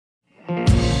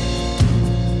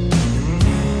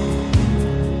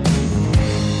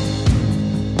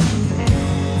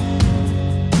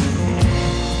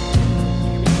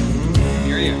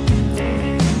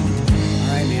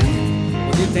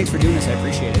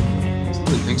Appreciate it.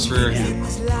 Absolutely. Thanks for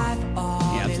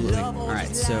Yeah, absolutely. All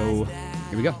right, so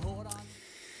here we go.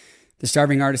 The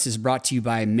Starving Artist is brought to you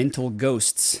by Mental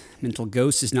Ghosts. Mental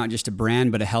Ghosts is not just a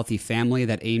brand, but a healthy family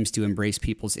that aims to embrace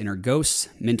people's inner ghosts.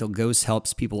 Mental Ghosts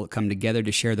helps people come together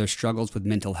to share their struggles with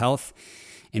mental health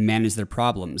and manage their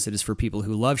problems. It is for people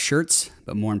who love shirts,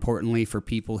 but more importantly, for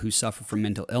people who suffer from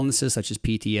mental illnesses such as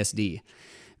PTSD.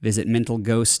 Visit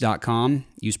mentalghosts.com.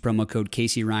 Use promo code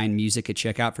CaseyRyanMusic at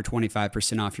checkout for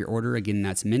 25% off your order. Again,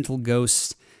 that's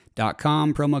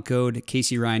mentalghosts.com. Promo code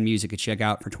CaseyRyanMusic at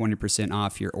checkout for 20%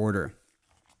 off your order.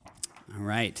 All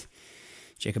right.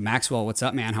 Jacob Maxwell, what's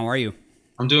up, man? How are you?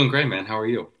 I'm doing great, man. How are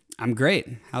you? I'm great.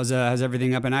 How's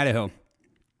everything up in Idaho?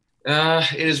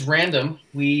 It is random.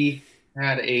 We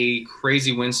had a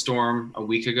crazy windstorm a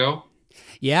week ago.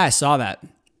 Yeah, I saw that.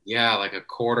 Yeah, like a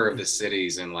quarter of the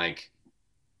city's in like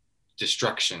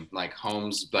destruction, like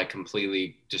homes like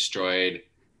completely destroyed,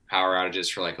 power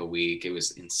outages for like a week. It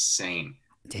was insane.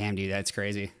 Damn, dude, that's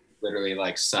crazy. Literally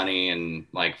like sunny and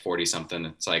like 40 something.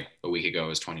 It's like a week ago it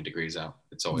was 20 degrees out.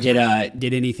 It's always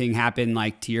did anything happen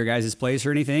like to your guys' place or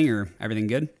anything, or everything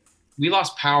good? We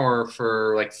lost power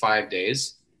for like 5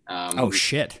 days.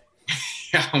 Shit.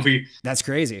 Yeah, that's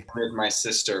crazy. With my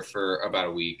sister for about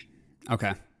a week.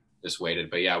 Okay. Just waited.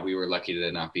 But yeah, we were lucky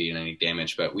to not be in any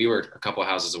damage. But we were a couple of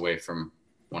houses away from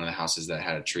one of the houses that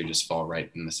had a tree just fall right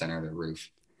in the center of the roof.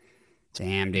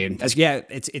 Damn, dude.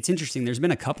 It's interesting. There's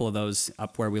been a couple of those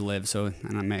up where we live, so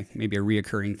I don't know, maybe a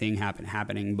reoccurring thing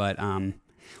happening. But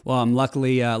well, I'm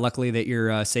luckily that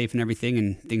you're safe and everything,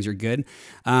 and things are good.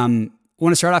 I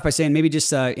want to start off by saying maybe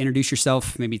just introduce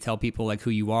yourself, maybe tell people like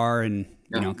who you are and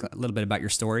you know a little bit about your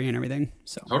story and everything.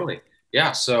 So totally,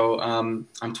 yeah. So I'm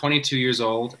 22 years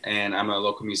old, and I'm a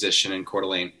local musician in Coeur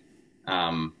d'Alene.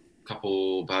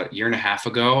 About a year and a half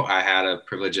ago, I had a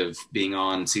privilege of being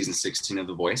on season 16 of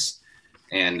The Voice.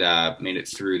 And made it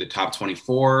through the top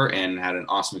 24 and had an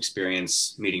awesome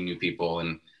experience meeting new people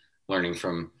and learning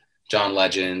from John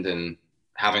Legend and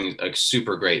having a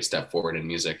super great step forward in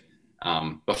music.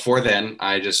 Before then,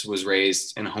 I just was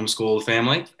raised in a homeschooled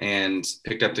family and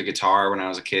picked up the guitar when I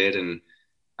was a kid. And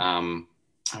I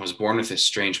was born with this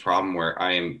strange problem where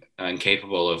I am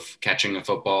incapable of catching a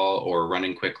football or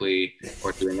running quickly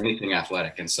or doing anything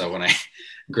athletic. And so when I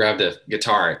grabbed a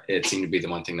guitar, it seemed to be the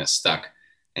one thing that stuck.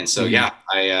 And so, yeah,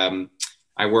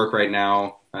 I work right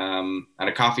now at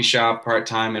a coffee shop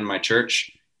part-time in my church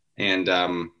and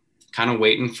kind of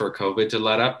waiting for COVID to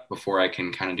let up before I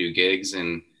can kind of do gigs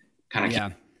and kind of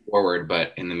keep forward.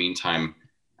 But in the meantime,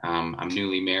 I'm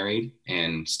newly married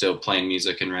and still playing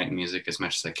music and writing music as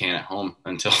much as I can at home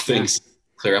until things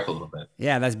clear up a little bit.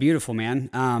 Yeah, that's beautiful, man.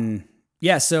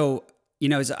 So, you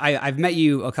know, I've met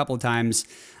you a couple of times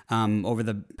over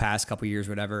the past couple of years,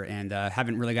 whatever, and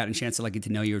haven't really gotten a chance to like get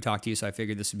to know you or talk to you. So I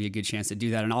figured this would be a good chance to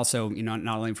do that. And also, you know,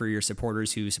 not only for your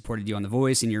supporters who supported you on The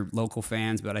Voice and your local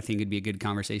fans, but I think it'd be a good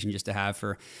conversation just to have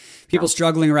for people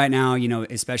struggling right now, you know,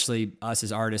 especially us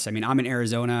as artists. I mean, I'm in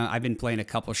Arizona. I've been playing a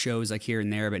couple of shows like here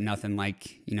and there, but nothing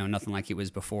like it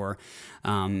was before.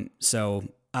 So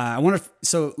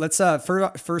let's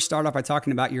first start off by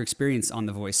talking about your experience on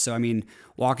The Voice. So, I mean,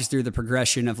 walk us through the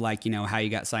progression of like, you know, how you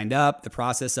got signed up, the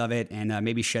process of it, and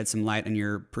maybe shed some light on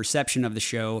your perception of the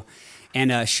show and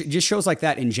just shows like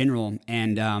that in general.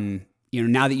 And, you know,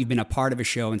 now that you've been a part of a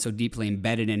show and so deeply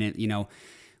embedded in it, you know,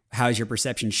 how has your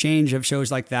perception changed of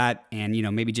shows like that? And, you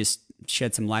know, maybe just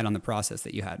shed some light on the process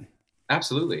that you had.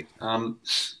 Absolutely.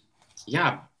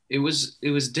 Yeah, it was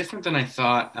different than I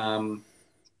thought.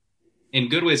 In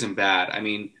good ways and bad. I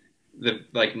mean, the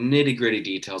like nitty gritty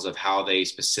details of how they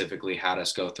specifically had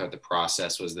us go through the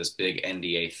process was this big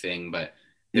NDA thing, but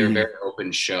they were a very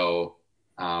open show,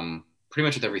 pretty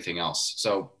much with everything else.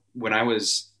 So when I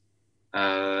was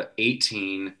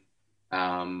 18,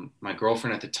 my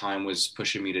girlfriend at the time was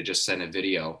pushing me to just send a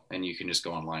video, and you can just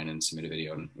go online and submit a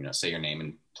video and, you know, say your name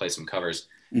and play some covers.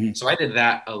 So I did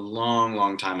that a long,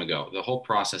 long time ago. The whole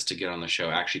process to get on the show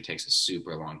actually takes a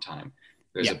super long time.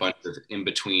 There's a bunch of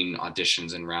in-between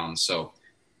auditions and rounds. So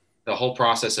the whole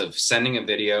process of sending a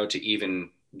video to even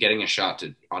getting a shot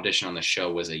to audition on the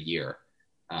show was a year.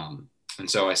 And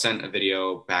so I sent a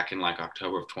video back in like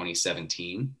October of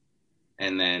 2017.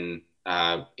 And then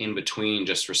in between,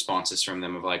 just responses from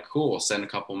them of like, cool, send a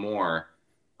couple more.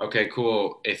 Okay,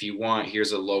 cool. If you want,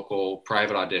 here's a local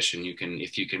private audition.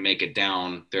 If you can make it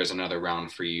down, there's another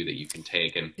round for you that you can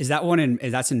take. And is that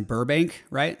that's in Burbank,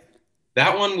 right?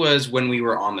 That one was when we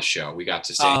were on the show. We got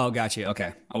to say, oh, got you.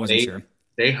 Okay. I wasn't sure.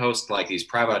 They host like these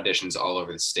private auditions all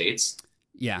over the States.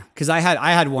 Yeah. Cause I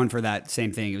had one for that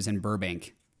same thing. It was in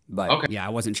Burbank, But Okay. yeah, I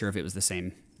wasn't sure if it was the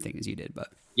same thing as you did, but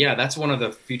Yeah, that's one of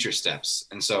the future steps.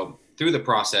 And so through the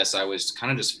process, I was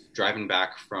kind of just driving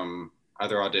back from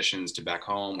other auditions to back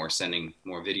home or sending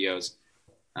more videos.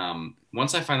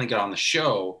 Once I finally got on the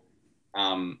show,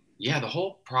 yeah, the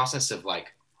whole process of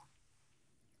like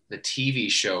the TV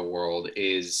show world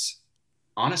is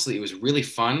honestly, it was really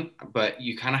fun, but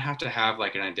you kind of have to have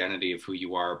like an identity of who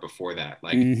you are before that.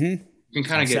 Like mm-hmm. you can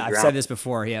kind of get I've drowned. said this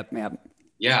before. Yep. Yep.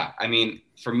 Yeah. I mean,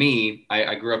 for me,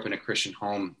 I grew up in a Christian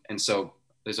home. And so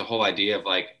there's a whole idea of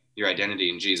like your identity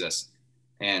in Jesus.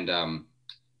 And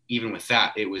even with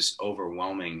that, it was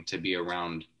overwhelming to be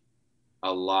around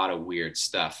a lot of weird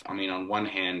stuff. I mean, on one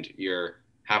hand, you're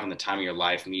having the time of your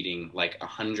life meeting like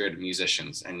 100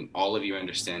 musicians, and all of you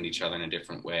understand each other in a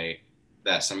different way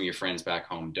that some of your friends back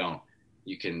home don't.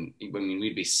 You can, I mean,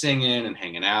 we'd be singing and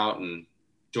hanging out and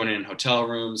joining in hotel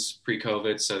rooms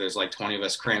pre-COVID. So there's like 20 of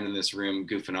us crammed in this room,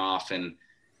 goofing off, and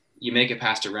you make it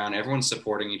past around. Everyone's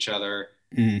supporting each other.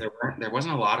 Mm. There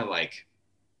wasn't a lot of like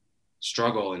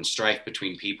struggle and strife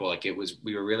between people. Like it was,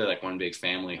 we were really like one big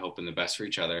family, hoping the best for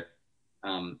each other.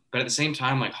 But at the same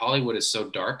time, like Hollywood is so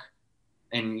dark,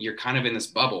 and you're kind of in this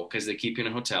bubble because they keep you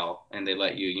in a hotel and they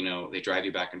let you, you know, they drive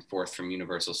you back and forth from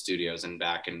Universal Studios and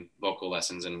back, and vocal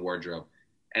lessons and wardrobe.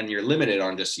 And you're limited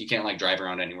on just, you can't like drive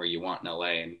around anywhere you want in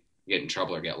LA and get in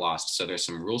trouble or get lost. So there's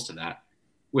some rules to that,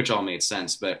 which all made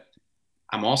sense. But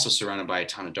I'm also surrounded by a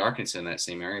ton of darkness in that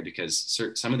same area because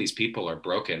some of these people are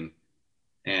broken,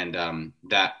 and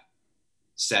that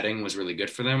setting was really good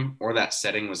for them, or that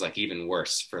setting was like even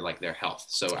worse for like their health.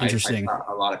 So I saw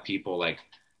a lot of people like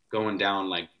going down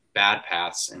like bad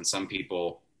paths, and some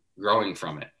people growing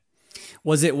from it.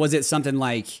 Was it something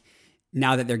like,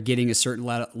 now that they're getting a certain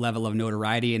level of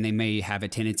notoriety and they may have a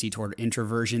tendency toward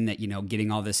introversion, that, you know,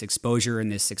 getting all this exposure and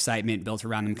this excitement built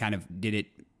around them, kind of, did it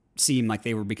seem like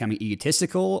they were becoming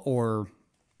egotistical, or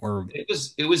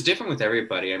it was different with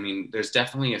everybody. I mean, there's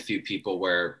definitely a few people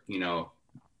where, you know,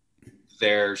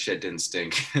 their shit didn't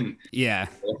stink. yeah.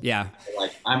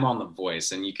 Like I'm on The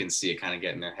Voice, and you can see it kind of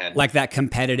get in their head. Like that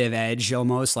competitive edge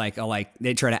almost, like, oh, like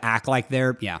they try to act like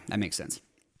they're, yeah, that makes sense.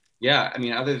 Yeah. I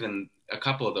mean, other than a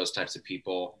couple of those types of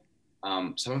people,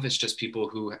 some of it's just people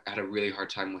who had a really hard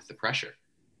time with the pressure.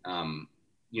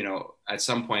 You know, at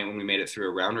some point when we made it through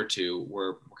a round or two,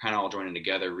 we're kind of all joining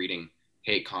together, reading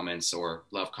hate comments or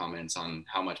love comments on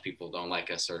how much people don't like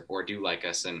us or do like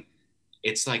us. And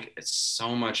it's like, it's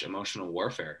so much emotional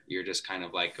warfare. You're just kind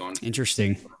of like going.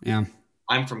 Interesting. Yeah.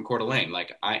 I'm from Coeur d'Alene.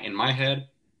 Like in my head,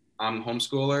 I'm a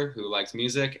homeschooler who likes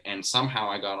music, and somehow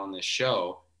I got on this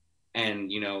show,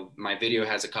 and, you know, my video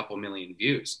has a couple million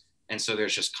views. And so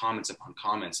there's just comments upon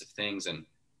comments of things. And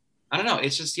I don't know.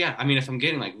 It's just, yeah. I mean, if I'm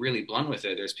getting like really blunt with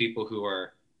it, there's people who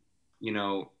are, you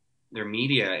know, their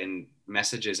media and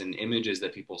messages and images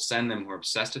that people send them who are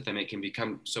obsessed with them. It can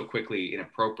become so quickly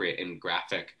inappropriate and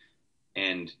graphic.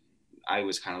 And I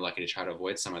was kind of lucky to try to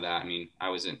avoid some of that. I mean,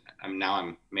 now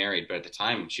I'm married, but at the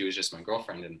time she was just my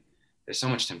girlfriend, and there's so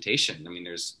much temptation. I mean,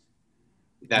 there's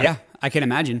that. Yeah, I can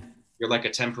imagine. You're like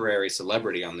a temporary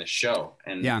celebrity on this show.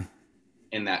 And yeah,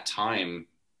 in that time,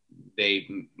 they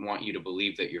want you to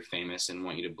believe that you're famous and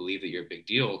want you to believe that you're a big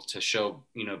deal to show,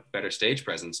 you know, better stage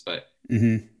presence. But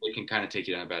it can kind of take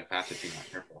you down a bad path if you're not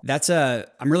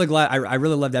careful. I'm really glad. I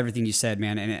really loved everything you said,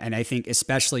 man. And I think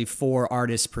especially for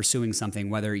artists pursuing something,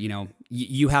 whether, you know,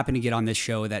 you happen to get on this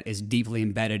show that is deeply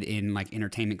embedded in like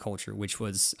entertainment culture, which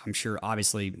was, I'm sure,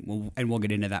 obviously, and we'll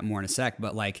get into that more in a sec,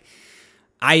 but like,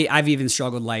 I've even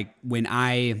struggled, like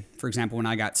for example, when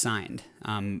I got signed,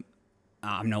 I'm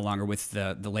no longer with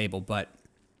the label, but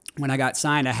when I got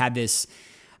signed, I had this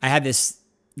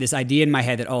idea in my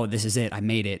head that, oh, this is it, I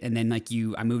made it. And then like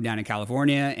I moved down to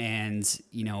California, and,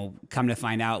 you know, come to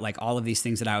find out, like all of these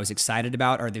things that I was excited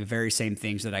about are the very same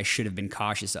things that I should have been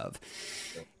cautious of.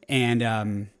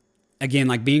 And, again,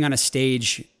 like being on a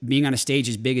stage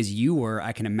as big as you were,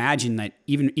 I can imagine that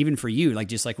even for you, like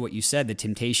just like what you said, the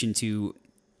temptation to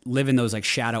live in those like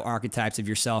shadow archetypes of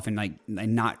yourself and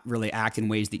not really act in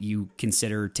ways that you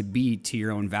consider to be to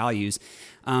your own values.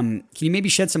 Can you maybe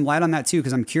shed some light on that too?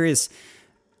 Because I'm curious,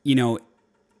 you know,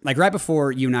 like right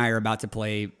before you and I are about to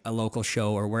play a local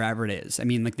show or wherever it is, I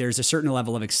mean, like there's a certain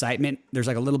level of excitement. There's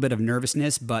like a little bit of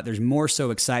nervousness, but there's more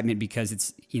so excitement because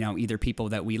it's, you know, either people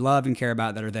that we love and care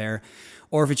about that are there,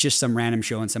 or if it's just some random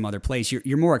show in some other place,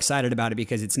 you're more excited about it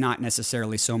because it's not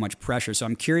necessarily so much pressure. So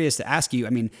I'm curious to ask you, I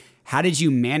mean, how did you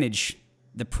manage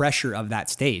the pressure of that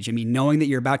stage? I mean, knowing that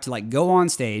you're about to like go on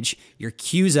stage, your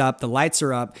cue's up, the lights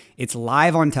are up, it's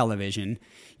live on television,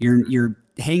 you're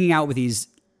hanging out with these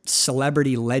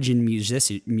celebrity legend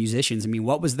musicians. I mean,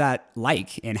 what was that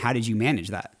like, and how did you manage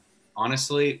that?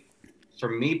 Honestly, for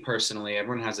me personally,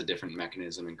 everyone has a different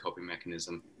mechanism and coping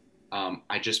mechanism.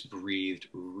 I just breathed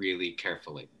really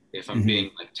carefully, if I'm Mm-hmm.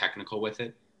 being like technical with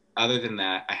it. Other than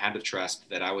that, I had to trust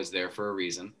that I was there for a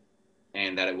reason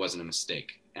and that it wasn't a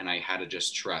mistake. And I had to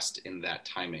just trust in that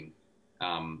timing.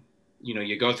 Um,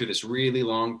 you go through this really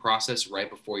long process right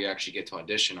before you actually get to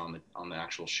audition on the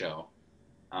actual show.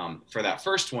 For that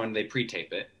first one, they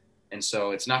pre-tape it, and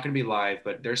so it's not going to be live,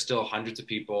 but there's still hundreds of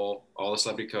people. All the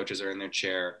celebrity coaches are in their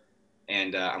chair,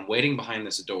 and I'm waiting behind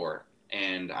this door,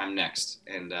 and I'm next,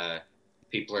 and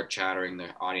people are chattering. The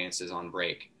audience is on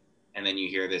break, and then you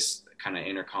hear this kind of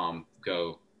intercom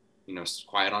go,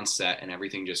 quiet on set, and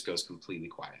everything just goes completely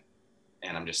quiet,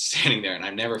 and I'm just standing there, and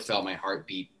I've never felt my heart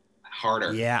beat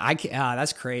harder. Yeah,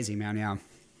 that's crazy, man. Yeah.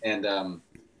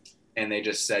 And they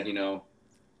just said,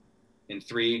 in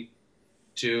three,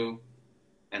 two,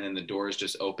 and then the doors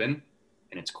just open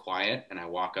and it's quiet and I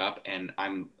walk up and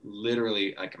I'm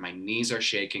literally like my knees are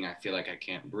shaking. I feel like I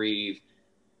can't breathe.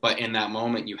 But in that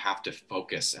moment you have to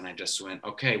focus. And I just went,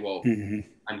 okay, well, Mm-hmm.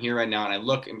 I'm here right now. And I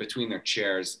look in between their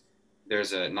chairs,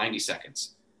 there's a 90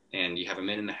 seconds and you have a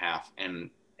minute and a half and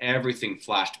everything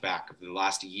flashed back of the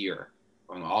last year.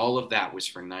 Going, all of that was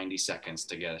for 90 seconds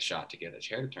to get a shot, to get a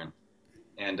chair to turn.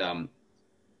 And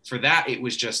for that, it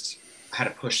was just, I had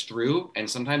to push through. And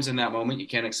sometimes in that moment, you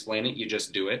can't explain it. You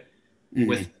just do it. Mm-hmm.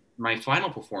 With my final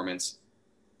performance,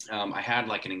 I had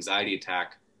like an anxiety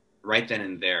attack right then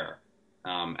and there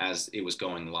as it was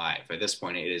going live. At this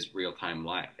point, it is real time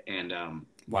live. And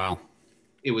Wow.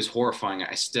 it was horrifying.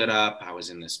 I stood up, I was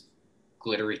in this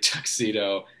glittery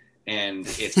tuxedo, and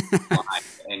it's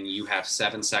live. And you have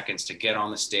 7 seconds to get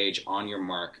on the stage on your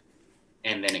mark,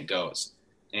 and then it goes.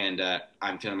 And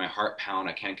I'm feeling my heart pound.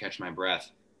 I can't catch my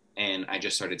breath. And I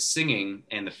just started singing.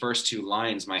 And the first two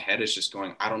lines, my head is just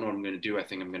going, I don't know what I'm going to do. I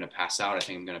think I'm going to pass out. I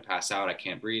think I'm going to pass out. I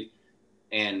can't breathe.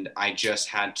 And I just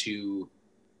had to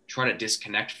try to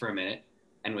disconnect for a minute.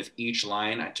 And with each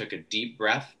line, I took a deep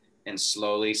breath and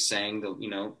slowly sang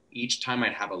each time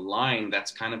I'd have a line,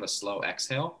 that's kind of a slow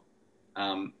exhale.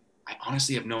 I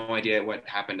honestly have no idea what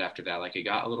happened after that. Like it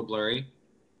got a little blurry.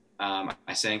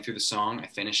 I sang through the song. I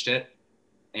finished it.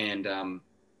 And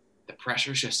the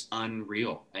pressure is just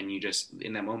unreal. And you just,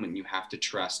 in that moment, you have to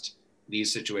trust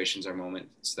these situations are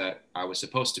moments that I was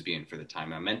supposed to be in for the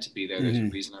time I'm meant to be there. Mm-hmm. There's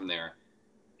a reason I'm there.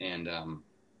 And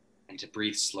to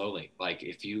breathe slowly. Like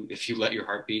if you let your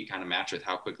heartbeat kind of match with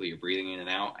how quickly you're breathing in and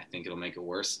out, I think it'll make it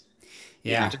worse.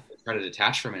 You Yeah. have to try to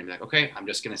detach from it and be like, okay, I'm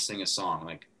just going to sing a song.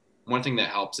 Like one thing that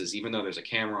helps is even though there's a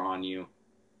camera on you,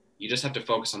 you just have to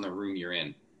focus on the room you're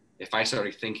in. If I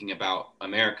started thinking about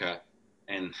America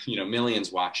and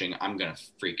millions watching, I'm gonna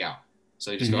freak out.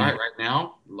 So you just go, all right, right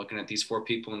now, looking at these 4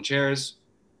 people in chairs,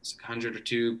 it's 100 or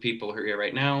 2 people who are here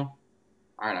right now.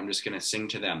 All right, I'm just gonna sing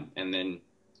to them, and then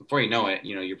before you know it,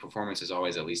 your performance is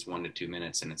always at least 1 to 2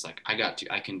 minutes, and it's like, I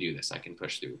can do this, I can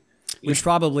push through. Which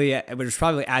probably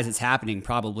as it's happening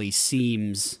probably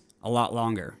seems a lot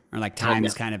longer, or like time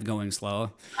is kind of going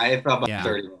slow. I felt about Yeah.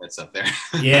 30 minutes up there.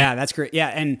 Yeah, that's great. Yeah,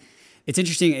 and it's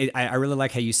interesting. I really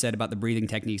like how you said about the breathing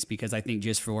techniques, because I think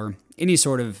just for any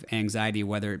sort of anxiety,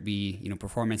 whether it be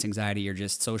performance anxiety or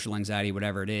just social anxiety,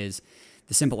 whatever it is,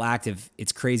 the simple act of,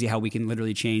 it's crazy how we can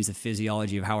literally change the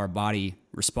physiology of how our body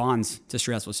responds to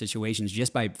stressful situations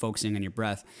just by focusing on your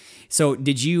breath. So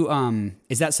did you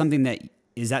is that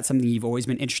something you've always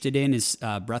been interested in, is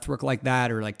breath work like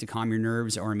that, or like to calm your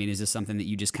nerves? Or I mean, is this something that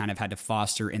you just kind of had to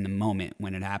foster in the moment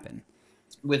when it happened?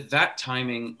 With that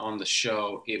timing on the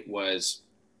show, it was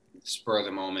spur of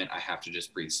the moment. I have to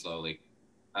just breathe slowly.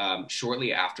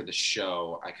 Shortly after the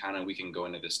show, we can go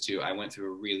into this too. I went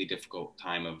through a really difficult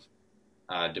time of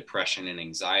depression and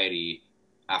anxiety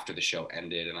after the show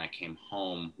ended, and I came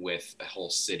home with a whole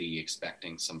city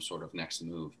expecting some sort of next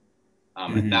move.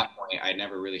 At that point, I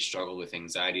never really struggled with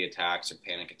anxiety attacks or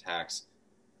panic attacks,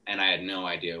 and I had no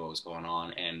idea what was going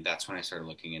on. And that's when I started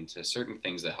looking into certain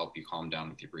things that help you calm down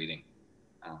with your breathing.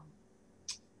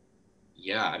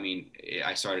 I mean,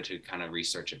 I started to kind of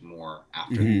research it more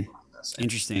after the process. And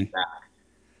Interesting.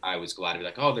 I was glad to be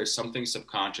like, oh, there's something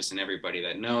subconscious in everybody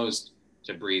that knows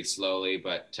to breathe slowly,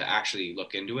 but to actually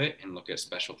look into it and look at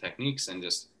special techniques and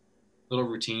just little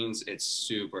routines, it's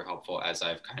super helpful as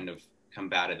I've kind of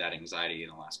combated that anxiety in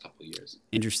the last couple of years.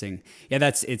 Interesting.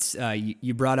 Yeah,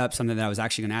 you brought up something that I was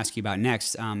actually going to ask you about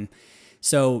next.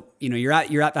 So, you're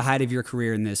at the height of your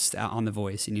career in this on The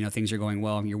Voice, and things are going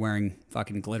well. You're wearing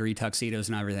fucking glittery tuxedos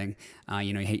and everything.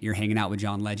 You're hanging out with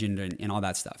John Legend and all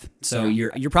that stuff. So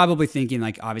you're probably thinking,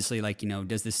 like, obviously, like,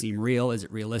 does this seem real? Is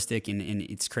it realistic? And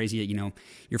it's crazy that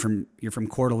you're from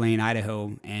Coeur d'Alene,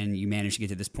 Idaho, and you managed to get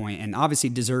to this point, and obviously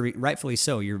deserving, rightfully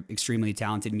so. You're extremely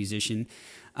talented musician.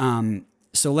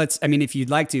 So if you'd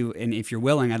like to, and if you're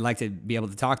willing, I'd like to be able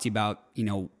to talk to you about,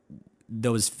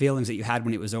 those feelings that you had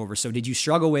when it was over. So did you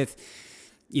struggle with,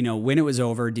 when it was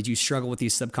over, did you struggle with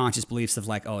these subconscious beliefs of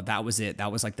like, oh, that was it,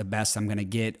 that was like the best I'm going to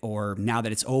get, or now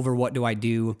that it's over, what do I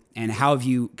do? And how have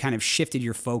you kind of shifted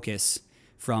your focus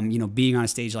from, being on a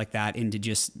stage like that into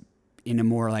just in a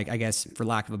more, like, I guess, for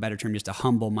lack of a better term, just a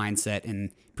humble mindset and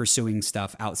pursuing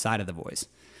stuff outside of The Voice?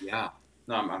 Yeah,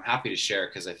 no, I'm happy to share,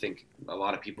 because I think a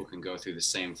lot of people can go through the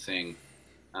same thing.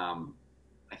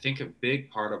 I think a big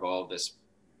part of all of this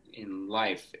in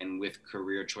life and with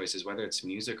career choices, whether it's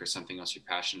music or something else you're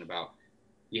passionate about,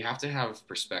 you have to have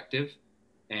perspective,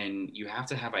 and you have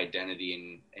to have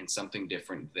identity in something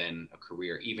different than a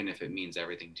career, even if it means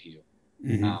everything to you.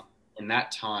 Mm-hmm. In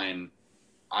that time,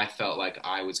 I felt like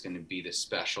I was going to be the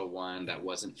special one that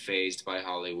wasn't fazed by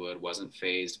Hollywood, wasn't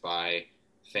fazed by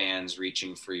fans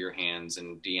reaching for your hands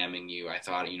and DMing you. I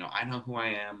thought, I know who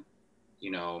I am,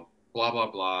 blah, blah,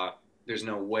 blah. There's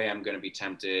no way I'm going to be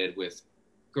tempted with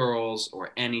girls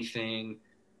or anything.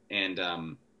 And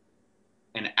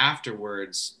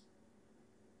afterwards,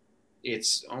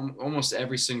 it's almost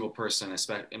every single person,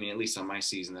 at least on my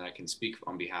season that I can speak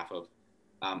on behalf of,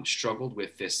 struggled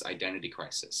with this identity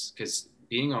crisis, because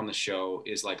being on the show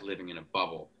is like living in a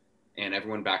bubble, and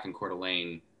everyone back in Coeur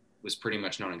d'Alene was pretty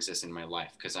much non-existent in my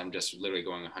life, because I'm just literally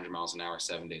going 100 miles an hour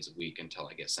 7 days a week until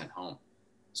I get sent home.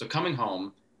 So coming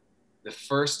home,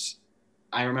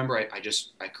 I remember I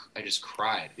just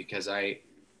cried, because I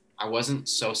wasn't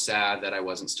so sad that I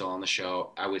wasn't still on the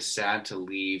show. I was sad to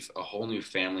leave a whole new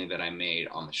family that I made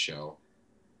on the show.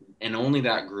 And only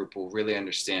that group will really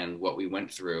understand what we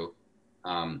went through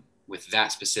with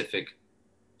that specific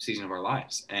season of our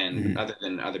lives. And Mm-hmm. other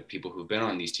than other people who've been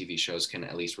on these TV shows can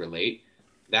at least relate,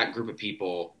 that group of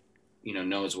people,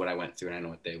 knows what I went through, and I know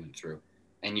what they went through.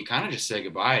 And you kind of just say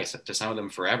goodbye to some of them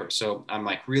forever. So I'm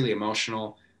like really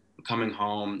emotional. Coming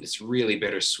home, it's really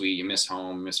bittersweet. You miss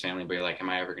home, miss family, but you're like,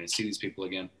 am I ever going to see these people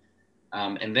again?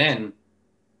 And then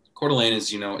Coeur d'Alene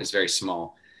is very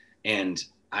small, and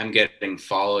I'm getting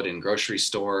followed in grocery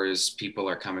stores. People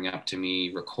are coming up to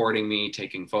me, recording me,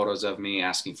 taking photos of me,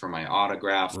 asking for my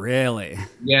autograph. Really?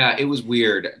 Yeah, it was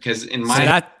weird, because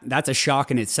That's a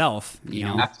shock in itself,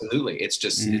 Absolutely. It's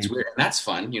just, it's weird. And that's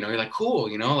fun. You're like, cool,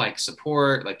 like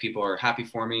support, like people are happy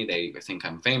for me. They think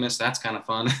I'm famous. That's kind of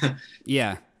fun.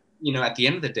 Yeah. At the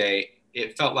end of the day,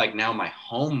 it felt like now my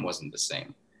home wasn't the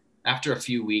same. After a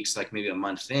few weeks, like maybe a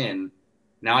month in,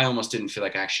 now I almost didn't feel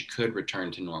like I actually could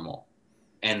return to normal.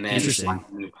 And then find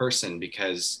a new person,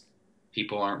 because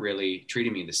people aren't really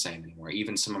treating me the same anymore.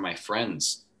 Even some of my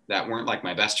friends that weren't like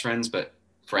my best friends, but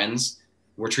friends,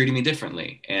 were treating me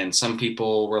differently. And some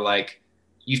people were like,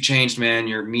 you've changed, man.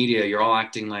 Your media, you're all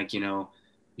acting like,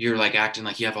 you're like acting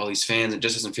like you have all these fans. It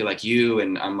just doesn't feel like you.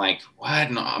 And I'm like, what?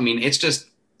 No, it's just,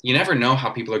 you never know how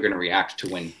people are going to react to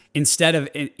when.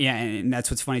 And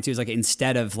that's what's funny too, is like,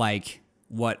 instead of like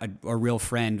what a real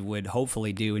friend would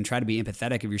hopefully do and try to be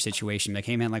empathetic of your situation, like,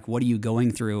 hey man, like, what are you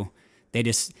going through?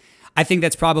 I think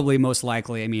that's probably most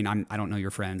likely. I don't know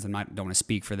your friends. Don't want to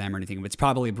speak for them or anything, but it's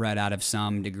probably bred out of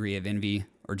some degree of envy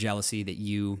or jealousy that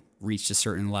you reached a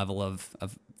certain level of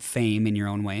fame in your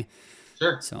own way.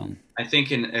 Sure. So I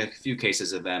think in a few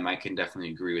cases of them, I can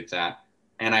definitely agree with that.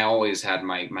 And I always had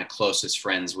my closest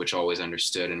friends, which always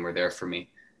understood and were there for me.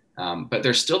 But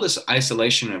there's still this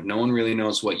isolation of no one really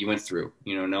knows what you went through.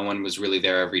 No one was really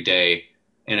there every day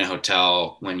in a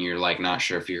hotel when you're like not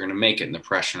sure if you're going to make it, and the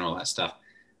pressure and all that stuff.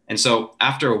 And so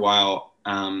after a while,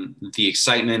 the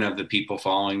excitement of the people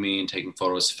following me and taking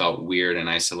photos felt weird and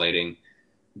isolating.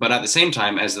 But at the same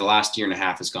time, as the last year and a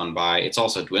half has gone by, it's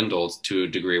also dwindled to a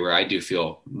degree where I do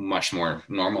feel much more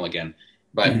normal again.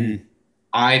 But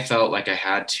I felt like I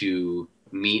had to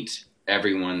meet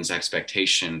everyone's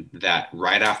expectation that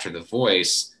right after The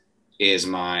Voice is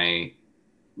my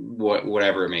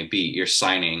whatever it may be, your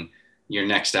signing, your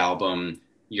next album,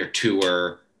 your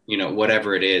tour,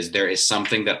 whatever it is, there is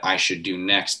something that I should do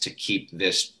next to keep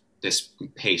this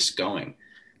pace going.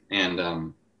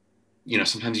 And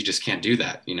sometimes you just can't do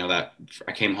that. That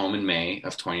I came home in May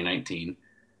of 2019.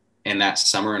 And that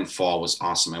summer and fall was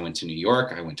awesome. I went to New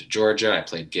York. I went to Georgia. I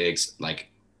played gigs like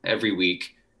every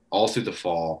week, all through the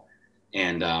fall.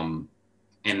 And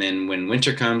And then when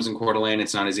winter comes in Coeur d'Alene,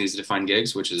 it's not as easy to find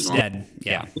gigs, which is It's normal. dead.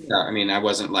 Yeah. Yeah, I mean, I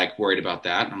wasn't like worried about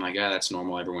that. I'm like, yeah, that's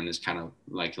normal. Everyone is kind of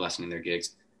like lessening their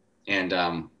gigs. And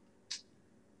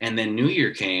and then New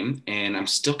Year came, and I'm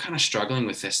still kind of struggling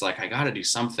with this. Like, I got to do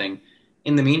something.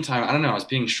 In the meantime, I don't know. I was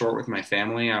being short with my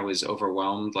family. I was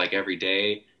overwhelmed like every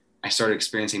day. I started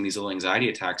experiencing these little anxiety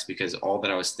attacks because all that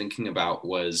I was thinking about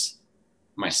was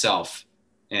myself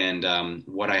and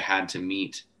what I had to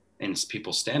meet in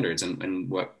people's standards and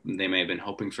what they may have been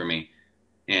hoping for me.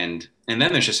 And then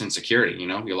there's just insecurity. You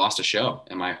know, you lost a show.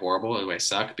 Am I horrible? Do I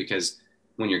suck? Because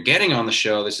when you're getting on the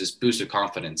show, there's this boost of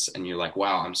confidence, and you're like,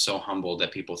 wow, I'm so humbled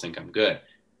that people think I'm good.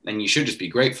 And you should just be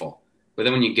grateful. But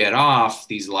then when you get off,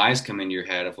 these lies come into your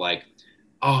head of like,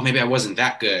 oh, maybe I wasn't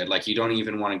that good. Like, you don't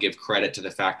even want to give credit to the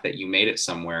fact that you made it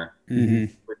somewhere.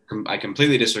 I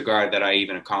completely disregard that I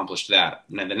even accomplished that.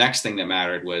 And then the next thing that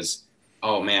mattered was,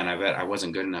 oh man, I bet I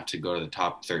wasn't good enough to go to the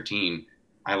top 13.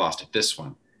 I lost at this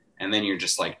one. And then you're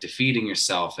just like defeating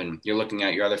yourself, and you're looking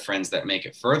at your other friends that make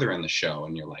it further in the show,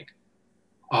 and you're like,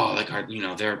 oh, like, you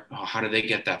know, they're, oh, how did they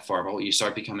get that far? Well, you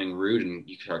start becoming rude and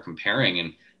you start comparing,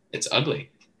 and it's ugly.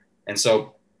 And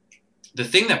so the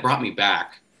thing that brought me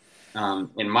back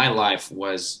in my life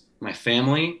was my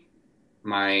family,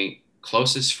 my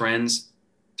closest friends,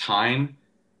 time,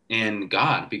 and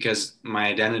God, because my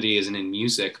identity isn't in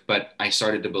music, but I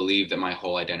started to believe that my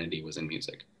whole identity was in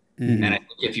music. And I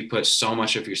think if you put so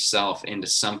much of yourself into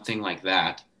something like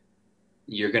that,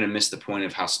 you're going to miss the point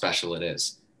of how special it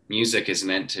is. Music is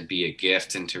meant to be a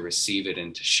gift, and to receive it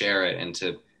and to share it and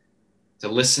to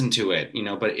listen to it, you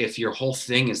know. But if your whole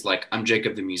thing is like, I'm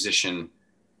Jacob the musician,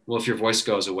 well, if your voice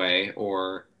goes away,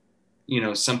 or you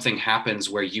know, something happens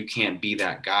where you can't be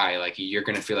that guy, like, you're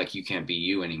going to feel like you can't be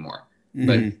you anymore.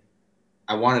 But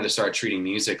I wanted to start treating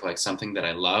music like something that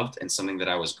I loved and something that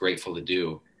I was grateful to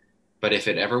do. But if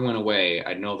it ever went away,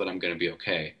 I'd know that I'm going to be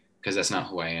okay, because that's not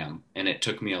who I am. And it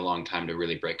took me a long time to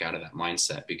really break out of that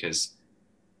mindset, because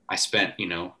I spent, you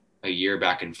know, a year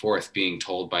back and forth being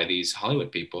told by these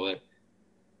Hollywood people that,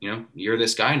 you know, you're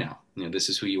this guy now. You know, this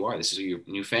is who you are. This is who your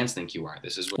new fans think you are.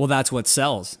 This is what. Well, that's what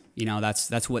sells. You know,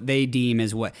 that's what they deem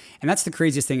as what, and that's the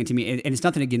craziest thing to me. And it's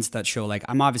nothing against that show. Like,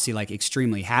 I'm obviously like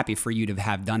extremely happy for you to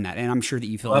have done that, and I'm sure that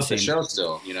you feel Love the the same. show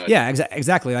still, you know. Yeah,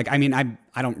 exactly. Like, I mean,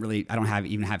 I don't really, I don't have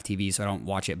even have TV, so I don't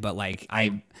watch it. But like,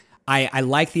 I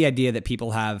like the idea that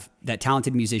people have, that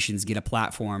talented musicians get a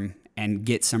platform and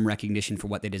get some recognition for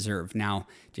what they deserve. Now,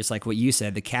 just like what you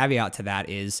said, the caveat to that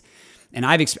is, and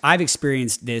I've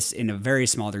experienced this in a very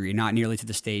small degree, not nearly to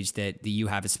the stage that you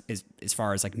have, as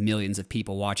far as like millions of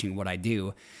people watching what I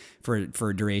do for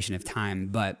a duration of time.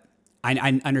 But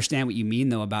I understand what you mean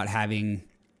though about having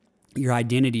your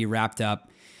identity wrapped up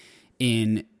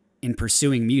in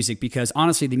pursuing music, because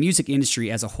honestly, the music industry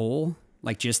as a whole,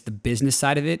 like just the business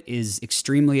side of it, is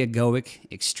extremely egoic,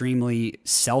 extremely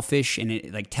selfish, and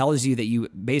it like tells you that you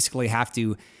basically have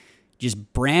to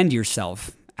just brand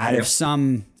yourself out of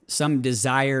some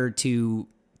desire to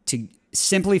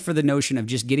simply for the notion of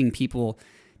just getting people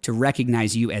to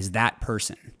recognize you as that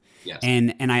person. Yes.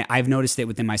 And I've noticed it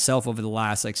within myself over the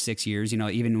last like 6 years, you know,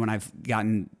 even when I've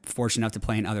gotten fortunate enough to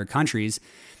play in other countries,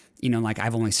 you know, like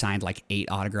I've only signed like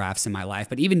 8 autographs in my life,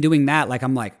 but even doing that, like,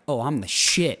 I'm like, oh, I'm the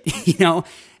shit, you know?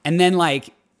 And then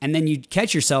you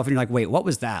catch yourself and you're like, wait, what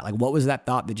was that? Like, what was that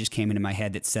thought that just came into my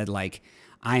head that said like,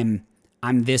 I'm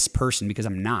this person, because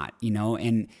I'm not, you know?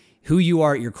 And who you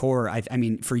are at your core, I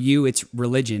mean, for you, it's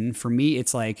religion. For me,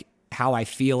 it's like how I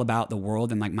feel about the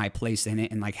world and like my place in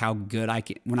it, and like how good I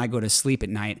can, when I go to sleep at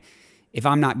night, if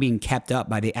I'm not being kept up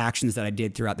by the actions that I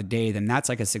did throughout the day, then that's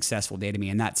like a successful day to me,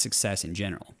 and that's success in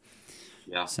general.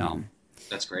 Yeah. So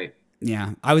that's great.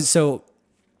 Yeah. So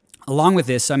along with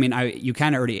this, I mean, you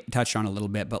kind of already touched on it a little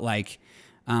bit, but like,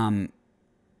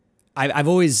 I've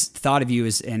always thought of you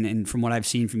as, and from what I've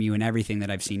seen from you and everything that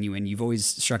I've seen you in, you've always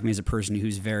struck me as a person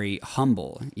who's very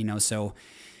humble, you know, so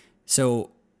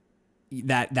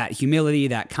that humility,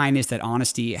 that kindness, that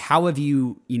honesty, how have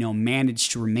you, you know,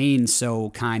 managed to remain so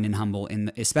kind and humble,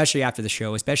 especially after the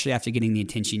show, especially after getting the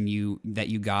attention that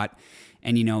you got?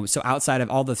 And, you know, so outside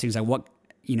of all the things, like what,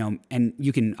 you know, and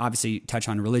you can obviously touch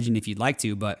on religion if you'd like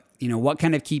to, but, you know, what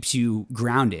kind of keeps you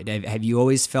grounded? Have you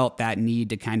always felt that need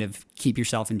to kind of keep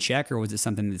yourself in check, or was it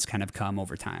something that's kind of come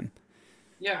over time?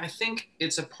 Yeah, I think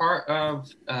it's a part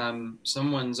of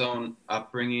someone's own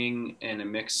upbringing, and a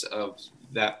mix of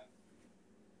that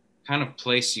kind of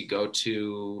place you go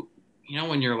to, you know,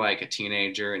 when you're like a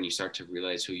teenager and you start to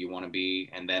realize who you want to be.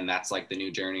 And then that's like the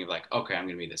new journey of like, okay, I'm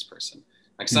going to be this person.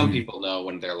 Like some people know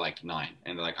when they're like 9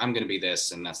 and they're like, I'm going to be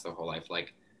this. And that's their whole life.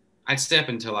 Like I'd stay up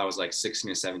until I was like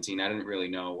 16 or 17. I didn't really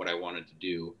know what I wanted to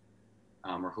do.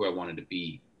 or who I wanted to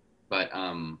be. But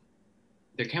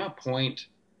there came a point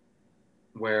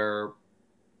where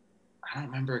I don't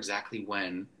remember exactly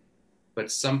when,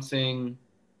 but something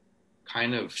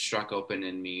kind of struck open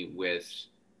in me with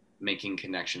making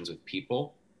connections with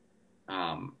people.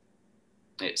 Um,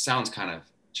 it sounds kind of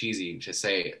cheesy to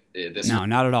say this way. No,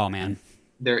 not at all, man.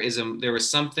 There was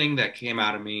something that came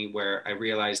out of me where I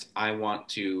realized I want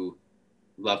to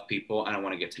love people and I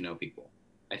want to get to know people.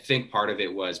 I think part of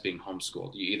it was being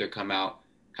homeschooled. You either come out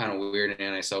kind of weird and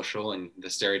antisocial and the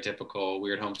stereotypical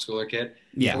weird homeschooler kid,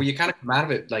 Yeah. or you kind of come out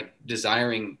of it like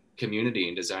desiring community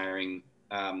and desiring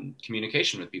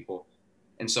communication with people.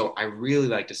 And so I really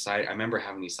like decided, I remember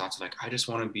having these thoughts like, I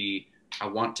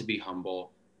want to be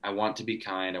humble. I want to be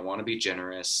kind. I want to be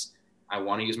generous. I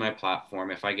want to use my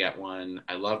platform if I get one.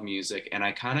 I love music. And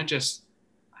I kind of just,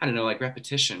 I don't know, like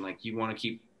repetition, like you want to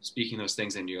keep speaking those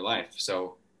things into your life.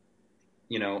 So,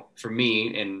 for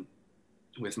me and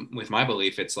with my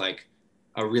belief, it's like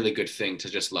a really good thing to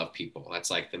just love people.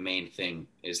 That's like the main thing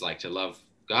is like to love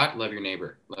God, love your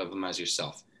neighbor, love them as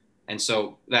yourself. And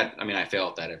so that, I mean, I fail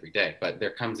at that every day, but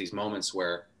there comes these moments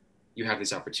where you have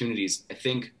these opportunities. I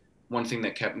think one thing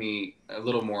that kept me a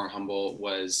little more humble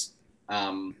was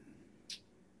I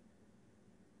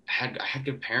had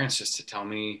good parents just to tell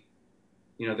me,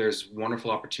 there's wonderful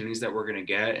opportunities that we're going to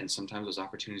get. And sometimes those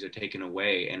opportunities are taken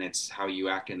away, and it's how you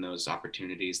act in those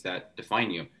opportunities that define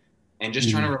you. And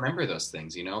just trying to remember those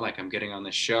things, like I'm getting on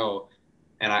this show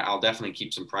and I'll definitely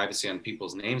keep some privacy on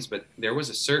people's names, but there was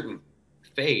a certain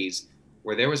phase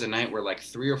where there was a night where like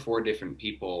 3 or 4 different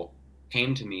people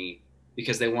came to me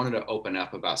because they wanted to open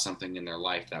up about something in their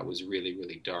life that was really,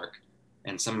 really dark.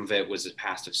 And some of it was a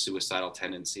past of suicidal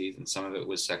tendencies, and some of it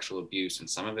was sexual abuse, and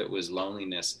some of it was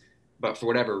loneliness. But for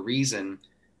whatever reason,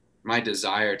 my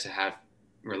desire to have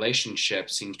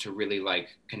relationships seemed to really like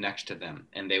connect to them.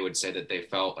 And they would say that they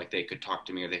felt like they could talk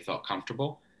to me or they felt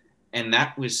comfortable. And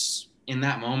that was in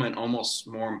that moment almost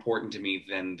more important to me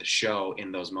than the show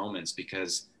in those moments,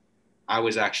 because I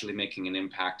was actually making an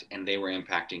impact and they were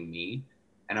impacting me.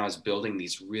 And I was building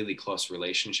these really close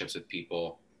relationships with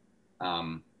people.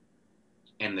 And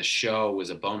the show was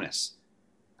a bonus.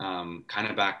 Kind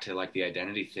of back to like the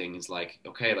identity thing is like,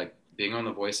 okay, like being on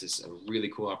The Voice is a really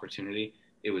cool opportunity.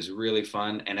 It was really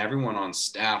fun, and everyone on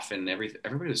staff and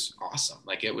everybody was awesome.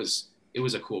 Like it was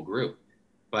a cool group,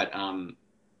 but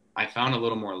I found a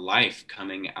little more life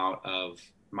coming out of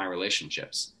my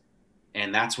relationships,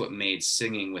 and that's what made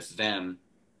singing with them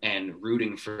and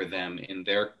rooting for them in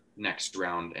their next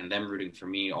round and them rooting for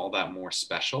me all that more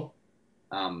special.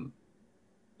 And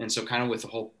so kind of with the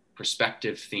whole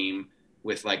perspective theme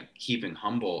with like keeping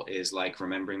humble is like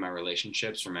remembering my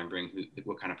relationships, remembering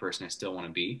what kind of person I still want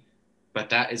to be. But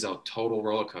that is a total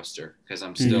roller coaster because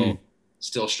I'm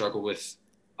still struggle with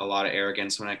a lot of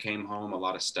arrogance when I came home, a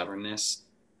lot of stubbornness.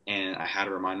 And I had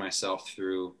to remind myself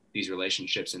through these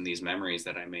relationships and these memories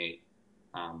that I made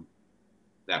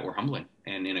that were humbling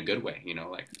and in a good way,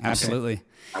 like, Absolutely.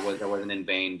 Okay, I wasn't in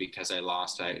vain because I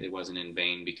lost. It wasn't in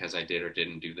vain because I did or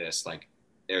didn't do this. Like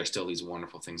there are still these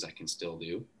wonderful things I can still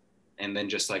do. And then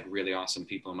just like really awesome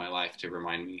people in my life to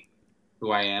remind me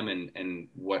who I am and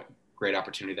what great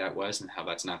opportunity that was and how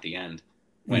that's not the end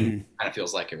when it kind of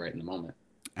feels like it right in the moment.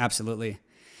 Absolutely.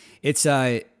 It's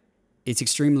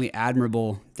extremely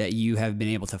admirable that you have been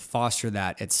able to foster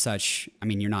that at such, I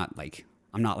mean,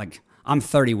 I'm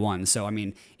 31. So, I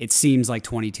mean, it seems like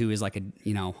 22 is like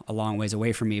a long ways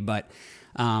away from me. But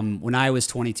when I was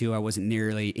 22, I wasn't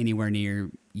nearly anywhere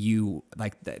near you.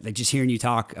 Like just hearing you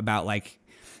talk about like,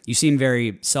 you seem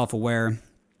very self-aware,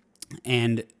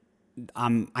 and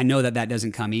I know that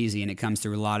doesn't come easy, and it comes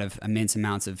through a lot of immense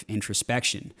amounts of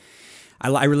introspection.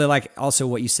 I really like also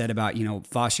what you said about,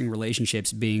 fostering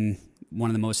relationships being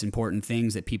one of the most important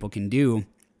things that people can do.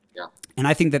 Yeah. And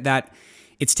I think that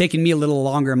it's taken me a little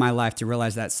longer in my life to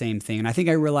realize that same thing. And I think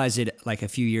I realized it like a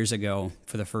few years ago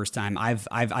for the first time. I've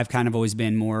kind of always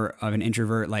been more of an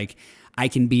introvert. Like I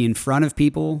can be in front of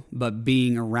people, but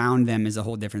being around them is a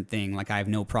whole different thing. Like I have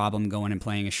no problem going and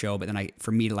playing a show, but then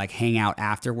for me to like hang out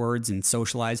afterwards and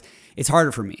socialize, it's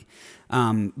harder for me.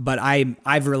 But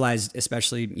I've realized,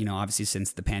 especially, obviously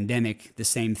since the pandemic, the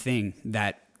same thing,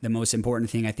 that the most important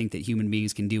thing I think that human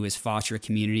beings can do is foster a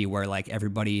community where like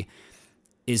everybody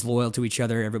is loyal to each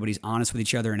other, everybody's honest with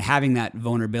each other, and having that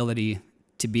vulnerability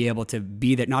to be able to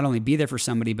be there, not only be there for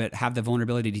somebody, but have the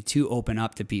vulnerability to open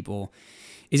up to people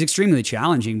is extremely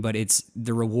challenging, but it's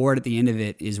the reward at the end of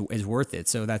it is worth it.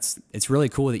 So it's really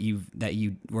cool that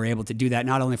you were able to do that,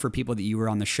 not only for people that you were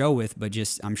on the show with, but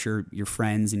just I'm sure your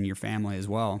friends and your family as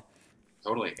well.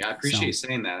 Totally. Yeah, I appreciate you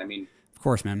saying that. I mean,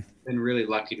 course, man. Been really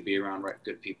lucky to be around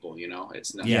good people.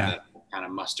 It's nothing Yeah. that kind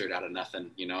of mustered out of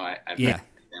nothing. I've Yeah. had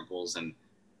examples, and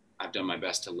I've done my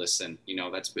best to listen.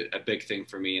 That's a big thing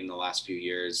for me in the last few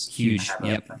years. Huge. I have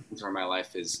Yep. a mentor in my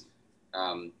life is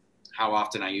how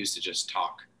often I used to just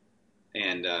talk,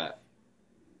 and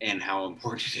how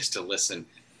important it is to listen.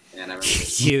 And I remember,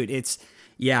 Dude, it's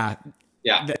yeah.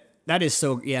 yeah, That is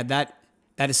so yeah,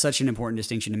 that is such an important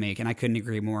distinction to make, and I couldn't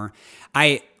agree more.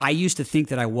 I used to think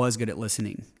that I was good at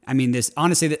listening. I mean, this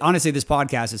honestly this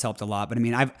podcast has helped a lot, but I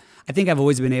mean, I think I've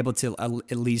always been able to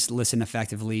at least listen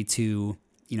effectively to,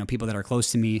 people that are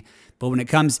close to me. But when it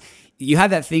comes, you have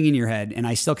that thing in your head, and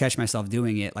I still catch myself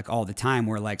doing it like all the time,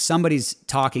 where like somebody's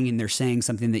talking and they're saying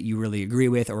something that you really agree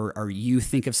with, or you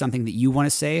think of something that you want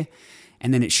to say,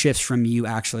 and then it shifts from you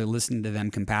actually listening to them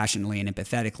compassionately and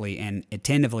empathetically and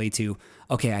attentively to,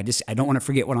 okay, I don't want to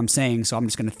forget what I'm saying, so I'm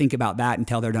just going to think about that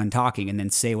until they're done talking, and then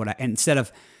say what instead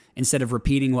of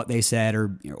repeating what they said,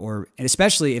 or and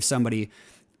especially if somebody,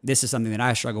 this is something that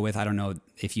I struggle with. I don't know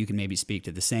if you can maybe speak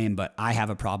to the same, but I have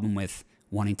a problem with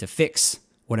wanting to fix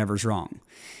whatever's wrong.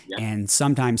 yeah. And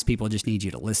sometimes people just need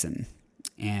you to listen.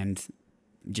 And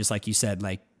just like you said,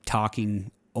 like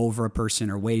talking over a person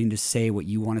or waiting to say what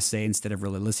you want to say instead of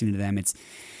really listening to them.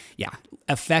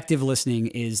 Effective listening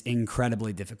is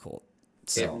incredibly difficult.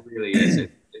 So It really is.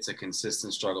 It's a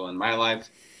consistent struggle in my life,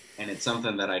 and it's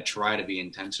something that I try to be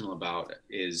intentional about.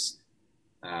 Is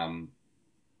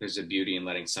there's a beauty in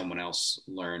letting someone else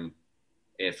learn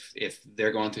if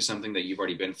they're going through something that you've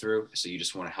already been through, so you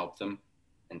just want to help them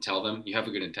and tell them you have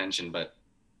a good intention. But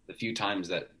the few times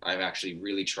that I've actually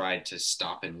really tried to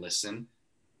stop and listen,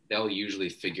 they'll usually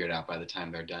figure it out by the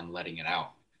time they're done letting it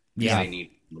out. Yeah. They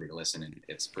need somebody to listen, and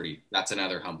that's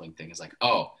another humbling thing. Is like,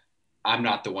 oh, I'm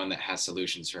not the one that has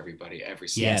solutions for everybody every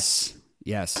single time.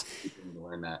 Yes. People need to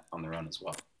learn that on their own as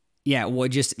well. Yeah, well,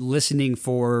 just listening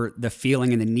for the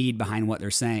feeling and the need behind what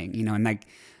they're saying, and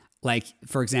like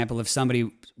for example, if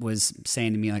somebody was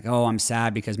saying to me like, "Oh, I'm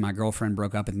sad because my girlfriend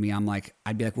broke up with me,"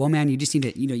 I'd be like, "Well, man, you just need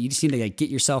to like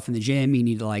get yourself in the gym. You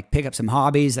need to like pick up some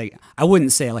hobbies." Like, I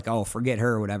wouldn't say like, "Oh, forget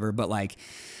her" or whatever, but like,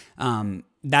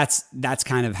 that's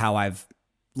kind of how I've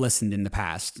listened in the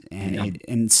past,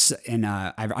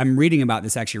 I'm reading about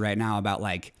this actually right now about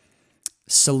like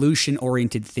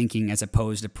solution-oriented thinking as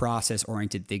opposed to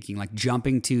process-oriented thinking, like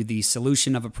jumping to the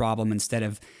solution of a problem instead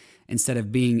of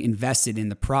being invested in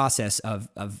the process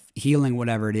of healing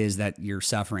whatever it is that you're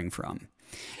suffering from.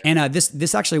 And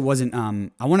this actually wasn't.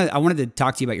 I wanted to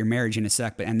talk to you about your marriage in a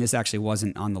sec, and this actually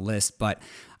wasn't on the list. But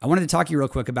I wanted to talk to you real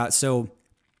quick about. So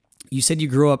you said you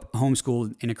grew up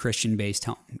homeschooled in a Christian-based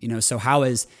home. So how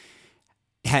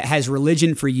has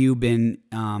religion for you been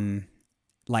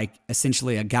like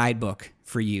essentially a guidebook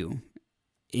for you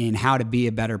in how to be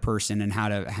a better person and how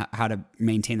to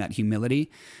maintain that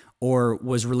humility? Or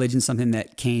was religion something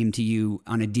that came to you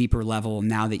on a deeper level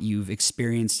now that you've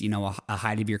experienced, a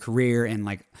height of your career and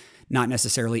like not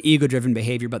necessarily ego-driven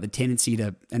behavior, but the tendency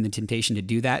and the temptation to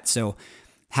do that? So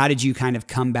how did you kind of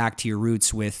come back to your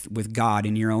roots with God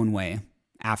in your own way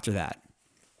after that?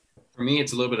 For me,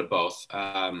 it's a little bit of both.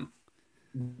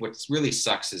 What really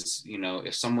sucks is,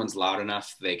 if someone's loud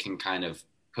enough, they can kind of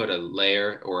put a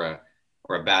layer or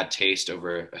a bad taste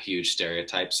over a huge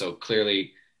stereotype. So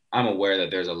clearly, I'm aware that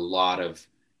there's a lot of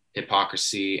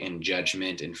hypocrisy and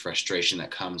judgment and frustration that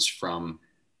comes from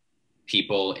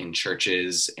people in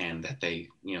churches, and that they,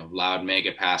 loud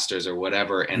mega pastors or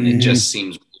whatever. And it just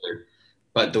seems weird.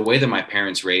 But the way that my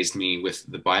parents raised me with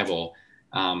the Bible,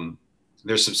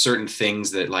 there's some certain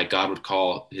things that like God would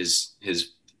call his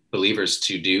believers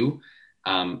to do.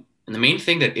 And the main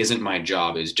thing that isn't my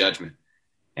job is judgment.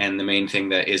 And the main thing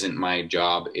that isn't my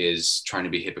job is trying to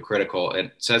be hypocritical.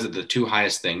 It says that the two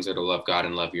highest things are to love God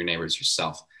and love your neighbors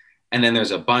yourself. And then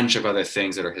there's a bunch of other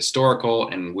things that are historical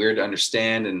and weird to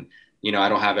understand. And, I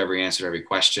don't have every answer to every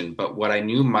question. But what I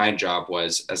knew my job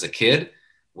was as a kid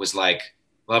was like,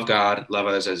 love God, love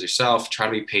others as yourself, try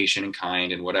to be patient and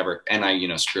kind and whatever. And I,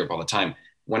 screw up all the time.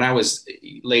 When I was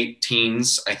late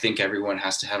teens, I think everyone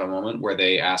has to have a moment where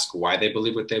they ask why they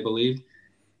believe what they believe.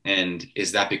 And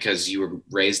is that because you were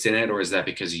raised in it, or is that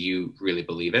because you really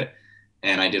believe it?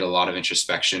 And I did a lot of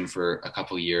introspection for a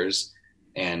couple of years,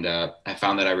 and I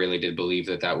found that I really did believe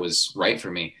that was right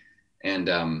for me. And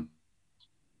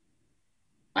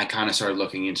I kind of started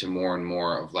looking into more and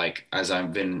more of like,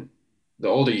 the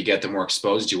older you get, the more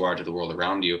exposed you are to the world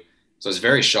around you. So I was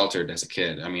very sheltered as a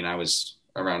kid. I mean, I was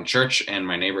around church and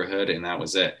my neighborhood, and that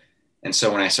was it. And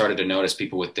so when I started to notice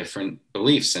people with different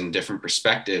beliefs and different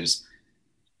perspectives,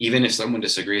 even if someone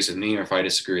disagrees with me or if I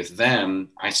disagree with them,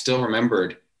 I still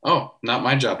remembered, oh, not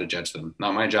my job to judge them,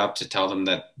 not my job to tell them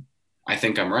that I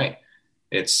think I'm right.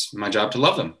 It's my job to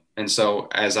love them. And so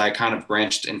as I kind of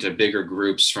branched into bigger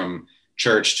groups, from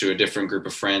church to a different group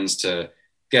of friends to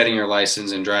getting your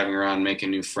license and driving around, making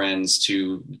new friends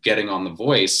to getting on The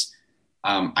Voice,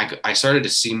 I started to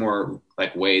see more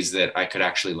like ways that I could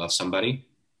actually love somebody,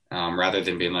 rather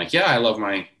than being like, yeah, I love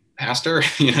my pastor.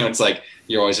 It's like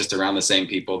you're always just around the same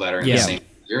people that are in the same thing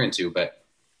you're into. But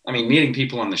I mean, meeting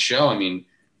people on the show, I mean,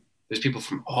 there's people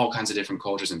from all kinds of different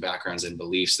cultures and backgrounds and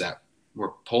beliefs that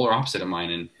were polar opposite of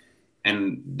mine.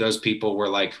 And those people were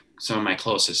like some of my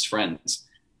closest friends.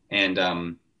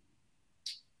 And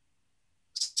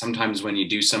sometimes when you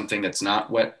do something that's not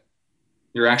what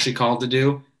you're actually called to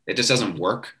do, it just doesn't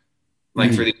work.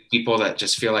 Like for these people that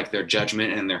just feel like their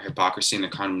judgment and their hypocrisy and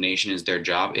their condemnation is their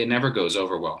job, it never goes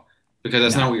over well, because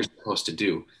that's not what you're supposed to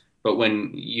do. But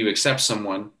when you accept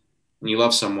someone and you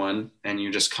love someone and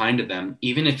you're just kind to them,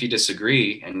 even if you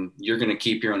disagree and you're going to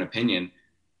keep your own opinion,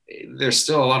 there's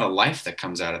still a lot of life that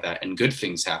comes out of that, and good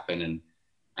things happen. And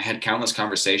I had countless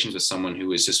conversations with someone who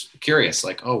was just curious,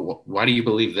 like, oh, why do you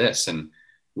believe this? And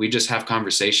we just have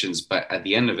conversations. But at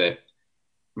the end of it,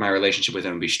 my relationship with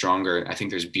him would be stronger. I think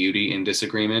there's beauty in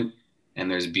disagreement, and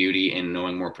there's beauty in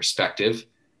knowing more perspective.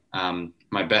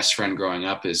 My best friend growing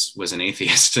up was an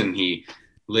atheist, and he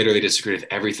literally disagreed with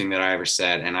everything that I ever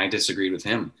said, and I disagreed with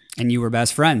him. And you were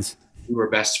best friends. We were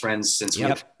best friends since we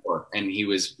were 4, and he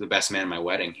was the best man at my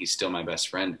wedding. He's still my best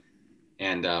friend,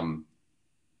 and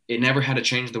it never had to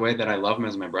change the way that I love him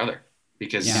as my brother,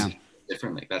 because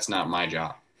differently. That's not my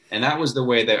job, and that was the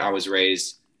way that I was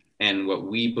raised, and what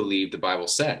we believe the Bible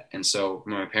said. And so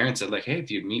my parents said, like, hey,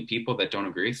 if you meet people that don't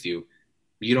agree with you,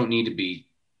 you don't need to be,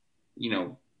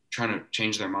 trying to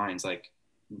change their minds. Like,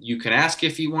 you can ask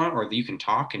if you want, or you can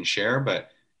talk and share. But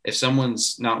if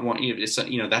someone's not wanting,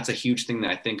 that's a huge thing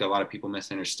that I think a lot of people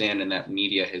misunderstand, and that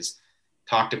media has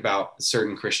talked about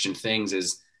certain Christian things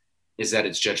is that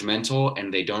it's judgmental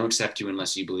and they don't accept you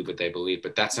unless you believe what they believe.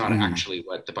 But that's not actually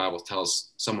what the Bible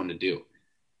tells someone to do.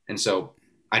 And so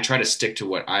I try to stick to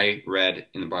what I read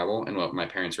in the Bible and what my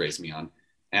parents raised me on.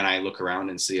 And I look around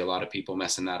and see a lot of people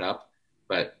messing that up,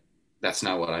 but that's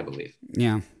not what I believe.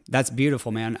 Yeah, that's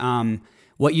beautiful, man.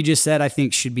 What you just said, I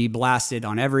think, should be blasted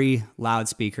on every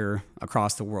loudspeaker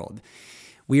across the world.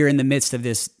 We are in the midst of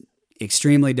this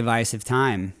extremely divisive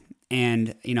time.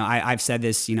 And, I've said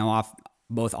this,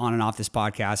 both on and off this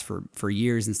podcast for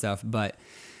years and stuff, but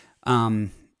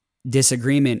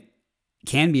disagreement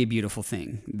can be a beautiful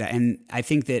thing. And I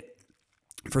think that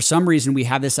for some reason we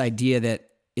have this idea that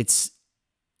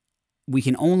we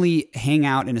can only hang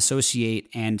out and associate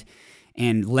and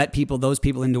let those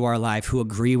people into our life who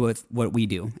agree with what we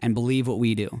do and believe what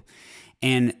we do.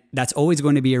 And that's always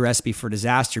going to be a recipe for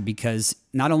disaster, because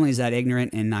not only is that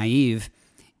ignorant and naive,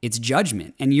 it's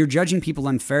judgment. And you're judging people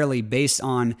unfairly based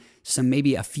on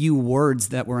maybe a few words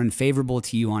that were unfavorable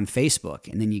to you on Facebook.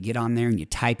 And then you get on there and you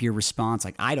type your response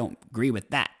like, I don't agree with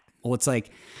that. Well, it's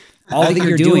like all that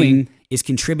you're doing is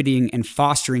contributing and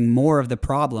fostering more of the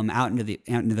problem out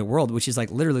into the world, which is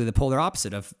like literally the polar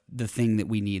opposite of the thing that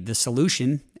we need. The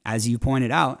solution, as you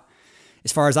pointed out,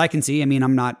 as far as I can see, I mean,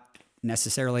 I'm not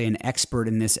necessarily an expert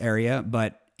in this area,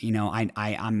 but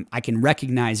I can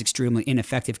recognize extremely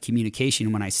ineffective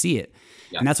communication when I see it.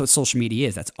 Yeah. And that's what social media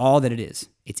is. That's all that it is.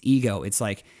 It's ego. It's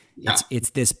like,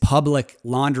 it's this public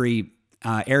laundry,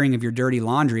 airing of your dirty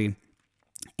laundry.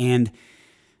 And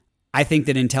I think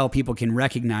that until people can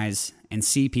recognize and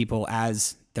see people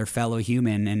as their fellow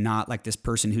human and not like this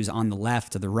person who's on the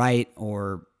left or the right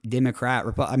or Democrat,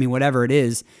 whatever it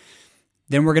is,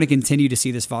 then we're going to continue to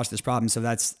see this foster this problem. So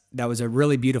that was a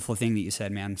really beautiful thing that you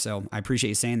said, man. So I appreciate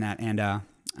you saying that. And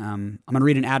I'm going to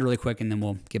read an ad really quick, and then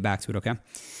we'll get back to it, okay?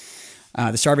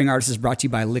 The Starving Artist is brought to you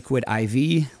by Liquid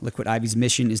IV. Liquid IV's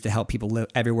mission is to help people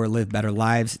everywhere live better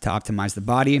lives, to optimize the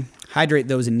body, hydrate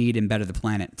those in need, and better the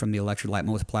planet. From the electrolyte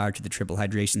multiplier to the triple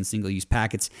hydration single-use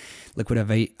packets, Liquid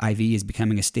IV is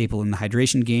becoming a staple in the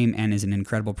hydration game and is an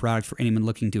incredible product for anyone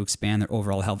looking to expand their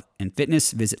overall health and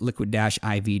fitness. Visit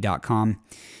liquid-iv.com.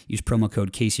 Use promo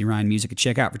code CaseyRyanMusic at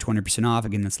checkout for 20% off.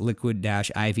 Again, that's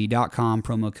liquid-iv.com.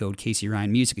 Promo code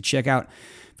CaseyRyanMusic at checkout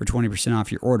for 20% off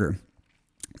your order.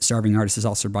 Starving Artist is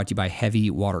also brought to you by Heavy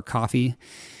Water Coffee.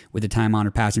 With a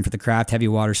time-honored passion for the craft, Heavy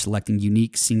Water is selecting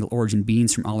unique single-origin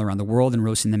beans from all around the world and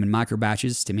roasting them in micro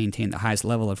batches to maintain the highest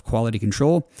level of quality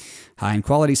control. High in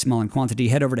quality, small in quantity.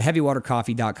 Head over to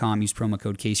heavywatercoffee.com. Use promo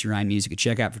code CaseyRyanMusic at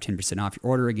checkout for 10% off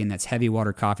your order. Again, that's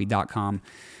heavywatercoffee.com.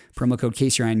 Promo code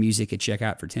CaseyRyanMusic at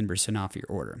checkout for 10% off your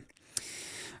order.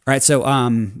 All right, so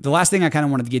the last thing I kind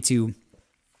of wanted to get to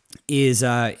is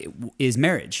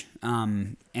marriage.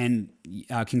 And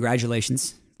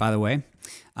congratulations, by the way.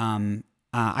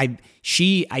 I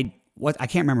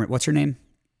can't remember what's her name.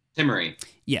 Timmery.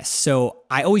 Yes. So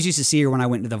I always used to see her when I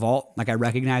went to the vault. Like I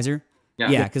recognize her.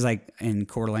 Yeah. Cause like in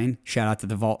Coeur d'Alene, shout out to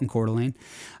the vault in Coeur d'Alene.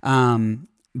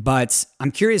 But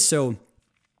I'm curious. So,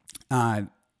 and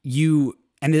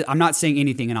I'm not saying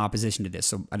anything in opposition to this,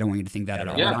 so I don't want you to think that at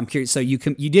all. Yeah. But I'm curious. So you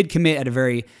did commit at a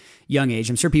very young age.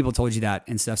 I'm sure people told you that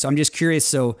and stuff. So I'm just curious.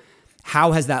 So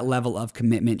how has that level of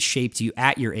commitment shaped you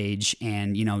at your age?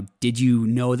 And, did you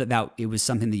know that it was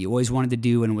something that you always wanted to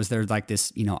do? And was there like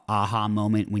this, aha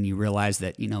moment when you realized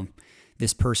that,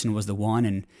 this person was the one?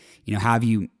 And, how have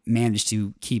you managed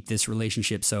to keep this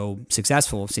relationship so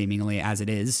successful seemingly as it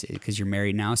is, because you're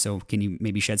married now? So can you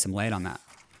maybe shed some light on that?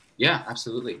 Yeah,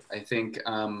 absolutely. I think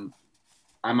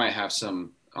I might have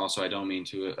some, also, I don't mean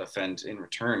to offend in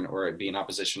return or be in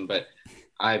opposition, but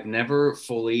I've never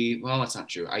fully, well, that's not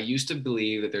true. I used to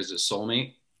believe that there's a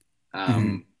soulmate,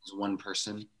 one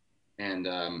person, and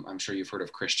I'm sure you've heard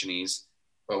of Christianese,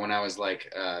 but when I was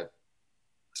like, I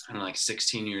don't know, like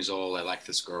 16 years old, I liked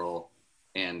this girl,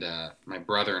 and my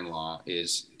brother-in-law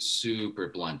is super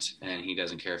blunt, and he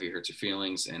doesn't care if he hurts your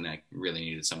feelings, and I really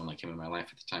needed someone like him in my life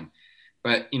at the time.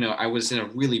 But, I was in a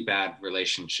really bad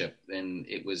relationship, and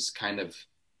it was kind of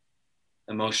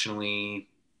emotionally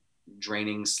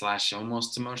draining /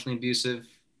 almost emotionally abusive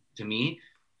to me.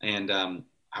 And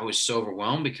I was so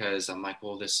overwhelmed because I'm like,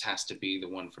 well, this has to be the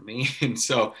one for me. And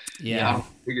so I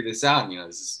figured this out. And,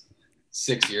 this is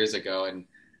 6 years ago. And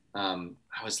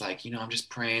I was like, I'm just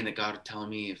praying that God would tell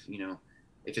me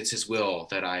if it's his will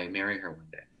that I marry her one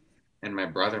day. And my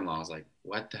brother-in-law was like,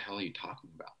 what the hell are you talking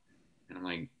about? And I'm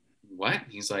like, what?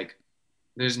 He's like,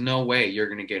 there's no way you're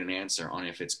going to get an answer on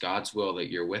if it's God's will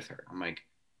that you're with her. I'm like,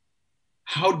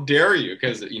 how dare you?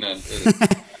 Because,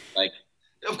 like,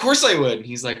 of course I would. And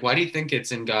he's like, why do you think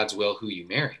it's in God's will who you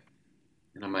marry?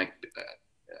 And I'm like,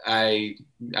 I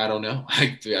don't know.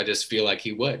 I just feel like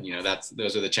he would.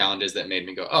 Those are the challenges that made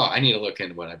me go, oh, I need to look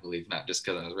into what I believe, not just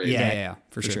because I was raised. Yeah,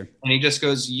 for sure. And he just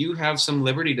goes, you have some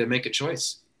liberty to make a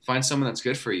choice. Find someone that's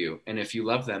good for you. And if you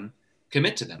love them,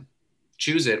 commit to them.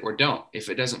 Choose it or don't. If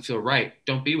it doesn't feel right,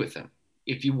 don't be with them.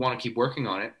 If you want to keep working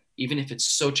on it, even if it's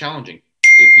so challenging,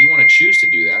 if you want to choose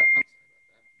to do that,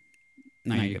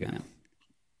 no, you're good now.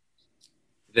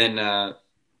 Then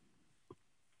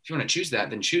if you want to choose that,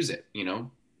 then choose it.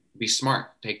 Be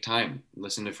smart, take time,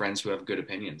 listen to friends who have good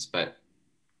opinions. But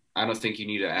I don't think you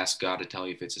need to ask God to tell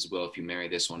you if it's his will if you marry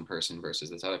this one person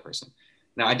versus this other person.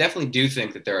 Now, I definitely do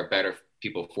think that there are better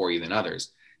people for you than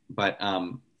others. But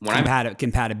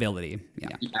compatibility.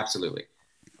 Yeah, absolutely.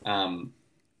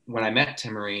 When I met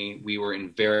Timmery, we were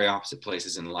in very opposite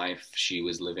places in life. She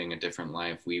was living a different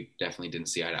life. We definitely didn't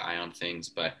see eye to eye on things,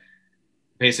 but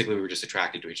basically we were just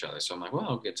attracted to each other. So I'm like, well,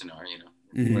 I'll get to know her,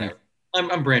 whatever.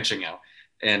 I'm branching out.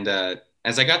 And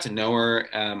as I got to know her,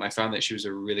 I found that she was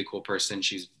a really cool person.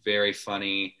 She's very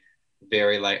funny,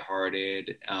 very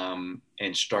lighthearted, and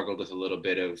struggled with a little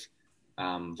bit of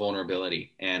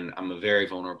vulnerability. And I'm a very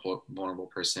vulnerable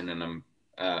person, and I'm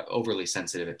overly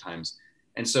sensitive at times.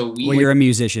 And so you're a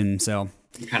musician, so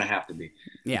you kind of have to be.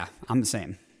 Yeah, I'm the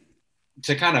same.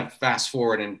 To kind of fast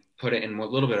forward and put it in a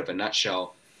little bit of a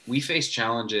nutshell, we face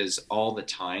challenges all the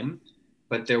time,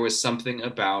 but there was something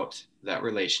about that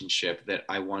relationship that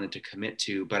I wanted to commit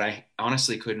to, but I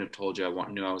honestly couldn't have told you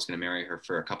knew I was going to marry her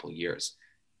for a couple of years.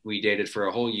 We dated for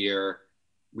a whole year.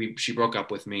 She broke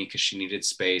up with me because she needed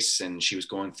space, and she was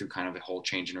going through kind of a whole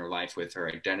change in her life with her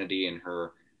identity, and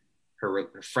her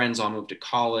friends all moved to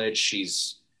college.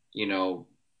 She's,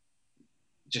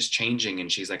 just changing.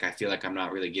 And she's like, I feel like I'm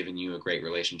not really giving you a great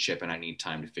relationship, and I need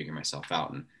time to figure myself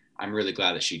out. And I'm really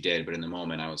glad that she did. But in the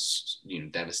moment I was,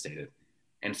 devastated.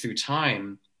 And through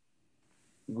time,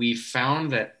 we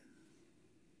found that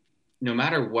no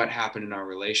matter what happened in our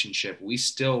relationship, we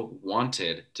still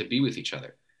wanted to be with each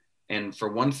other. And for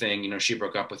one thing, she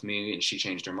broke up with me and she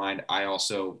changed her mind. I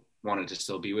also wanted to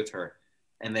still be with her.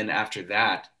 And then after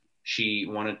that, she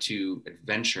wanted to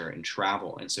adventure and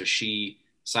travel. And so she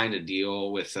signed a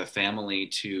deal with a family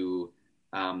to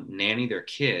nanny their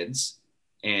kids,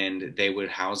 and they would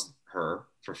house her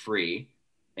for free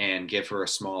and give her a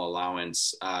small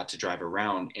allowance to drive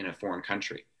around in a foreign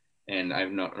country. And I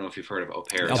don't know if you've heard of au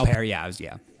pair. Au pair, yeah.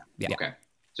 Okay.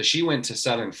 So she went to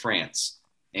southern France,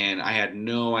 and I had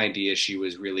no idea she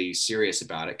was really serious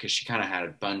about it, because she kind of had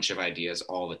a bunch of ideas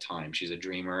all the time. She's a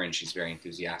dreamer, and she's very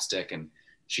enthusiastic, and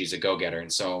she's a go-getter.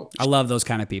 And so I love those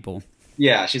kind of people.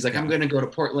 Yeah. She's like, I'm going to go to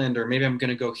Portland, or maybe I'm going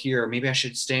to go here. Maybe I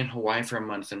should stay in Hawaii for a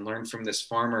month and learn from this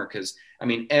farmer. Cause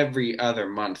every other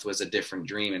month was a different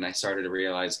dream. And I started to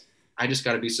realize I just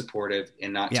got to be supportive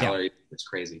and not tell her it's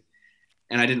crazy.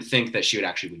 And I didn't think that she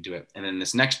would do it. And then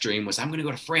this next dream was, I'm going to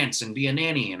go to France and be a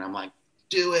nanny. And I'm like,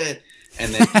 do it.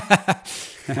 And then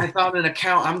I found an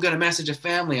account. I'm going to message a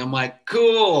family. I'm like,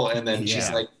 cool. And then she's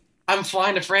like, I'm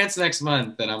flying to France next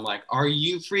month. And I'm like, are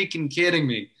you freaking kidding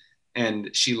me? And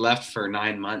she left for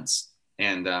 9 months.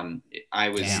 And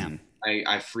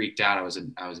I freaked out. I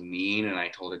was mean. And I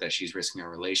told her that she's risking a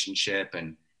relationship.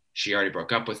 And she already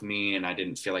broke up with me. And I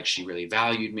didn't feel like she really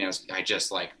valued me. I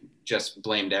just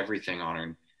blamed everything on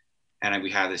her. And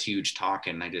we had this huge talk.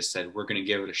 And I just said, we're going to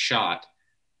give it a shot.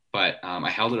 But I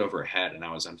held it over her head, and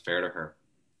I was unfair to her.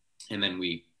 And then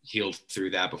we healed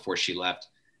through that before she left.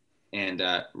 And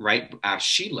right after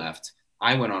she left,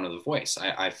 I went on to The Voice.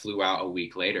 I flew out a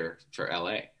week later for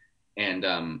LA. And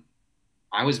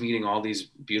I was meeting all these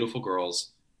beautiful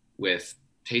girls with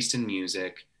taste in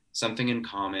music, something in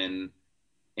common,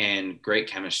 and great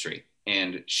chemistry.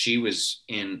 And she was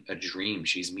in a dream.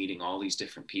 She's meeting all these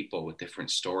different people with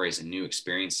different stories and new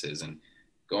experiences, and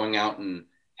going out and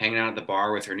hanging out at the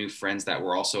bar with her new friends that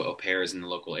were also au pairs in the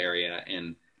local area.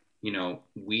 And, you know,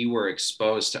 we were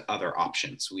exposed to other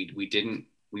options. We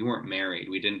weren't married.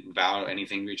 We didn't vow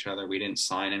anything to each other. We didn't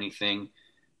sign anything.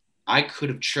 I could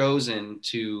have chosen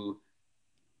to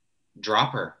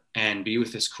drop her and be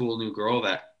with this cool new girl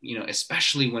that, you know,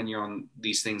 especially when you're on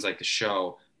these things like the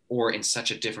show, or in such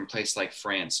a different place like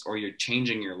France, or you're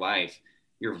changing your life,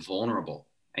 you're vulnerable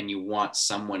and you want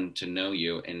someone to know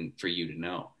you and for you to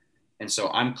know. And so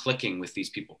I'm clicking with these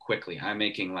people quickly. I'm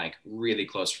making like really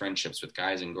close friendships with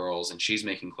guys and girls, and she's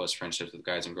making close friendships with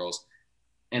guys and girls.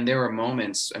 And there were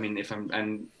moments, I mean, if Tim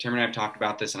and I have talked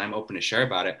about this and I'm open to share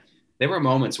about it. There were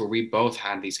moments where we both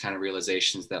had these kind of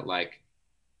realizations that like,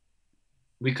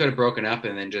 we could have broken up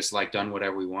and then just like done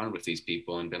whatever we wanted with these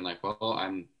people and been like, well,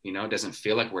 it doesn't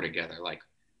feel like we're together. Like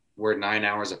we're 9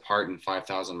 hours apart and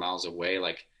 5,000 miles away.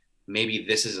 Like maybe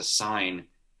this is a sign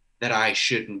that I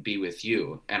shouldn't be with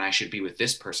you and I should be with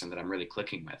this person that I'm really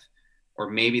clicking with. Or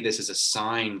maybe this is a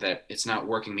sign that it's not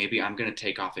working. Maybe I'm going to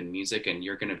take off in music and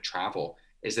you're going to travel.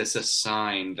 Is this a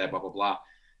sign that blah, blah, blah?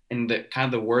 And the kind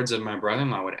of the words of my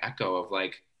brother-in-law would echo of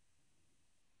like,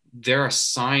 there are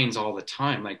signs all the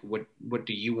time. Like, what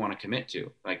do you want to commit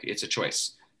to? Like, it's a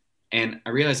choice. And I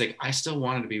realized like, I still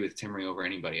wanted to be with Timmery over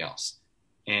anybody else.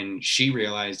 And she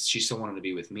realized she still wanted to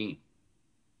be with me.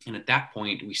 And at that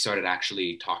point, we started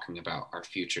actually talking about our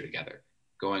future together,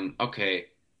 going, okay,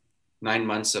 9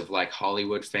 months of like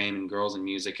Hollywood fame and girls and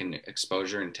music and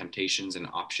exposure and temptations and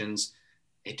options.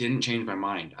 It didn't change my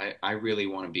mind. I really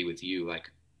want to be with you.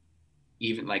 Like,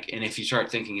 even like, and if you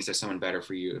start thinking, is there someone better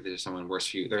for you? If there's someone worse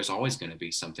for you, there's always going to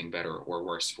be something better or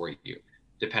worse for you,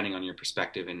 depending on your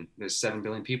perspective. And there's 7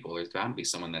 billion people. There's bound to be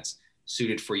someone that's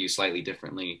suited for you slightly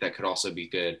differently that could also be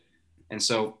good. And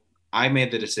so I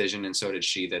made the decision, and so did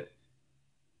she, that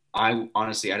I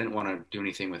didn't want to do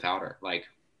anything without her. Like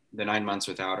the 9 months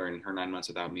without her and her 9 months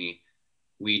without me,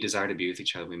 we desired to be with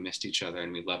each other. We missed each other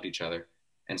and we loved each other.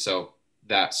 And so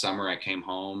that summer I came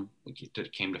home,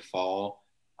 it came to fall.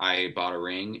 I bought a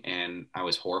ring and I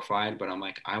was horrified, but I'm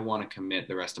like, I want to commit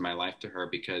the rest of my life to her,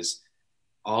 because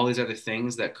all these other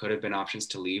things that could have been options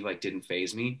to leave, like didn't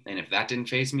faze me. And if that didn't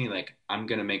faze me, like I'm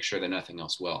going to make sure that nothing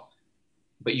else will.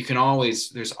 But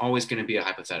there's always going to be a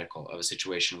hypothetical of a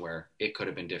situation where it could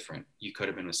have been different. You could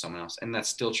have been with someone else. And that's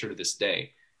still true to this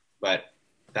day. But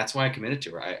that's why I committed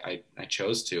to her. I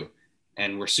chose to.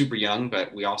 And we're super young,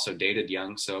 but we also dated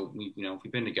young. So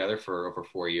we've been together for over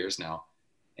 4 years now.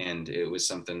 And it was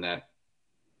something that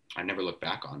I never looked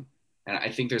back on. And I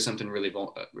think there's something really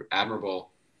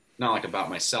admirable, not like about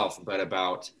myself, but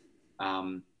about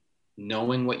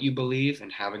knowing what you believe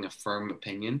and having a firm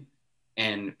opinion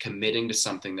and committing to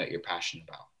something that you're passionate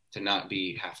about, to not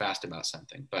be half-assed about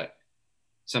something, but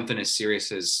something as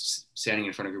serious as standing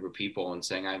in front of a group of people and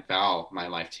saying, I vow my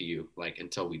life to you, like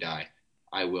until we die,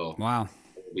 I will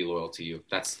be loyal to you.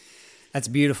 That's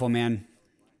beautiful, man.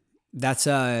 That's,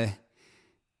 there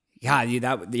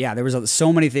was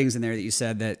so many things in there that you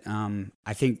said that,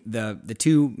 I think the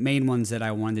two main ones that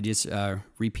I wanted to just,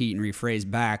 repeat and rephrase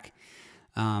back.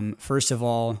 First of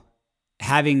all,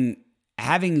 having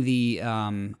the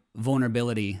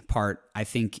vulnerability part, I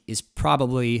think, is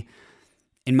probably,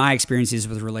 in my experiences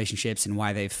with relationships and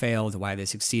why they've failed, why they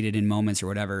succeeded in moments or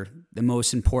whatever, the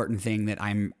most important thing that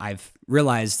I've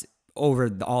realized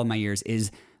over all my years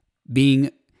is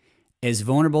being as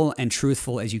vulnerable and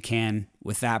truthful as you can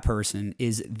with that person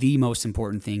is the most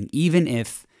important thing, even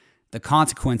if the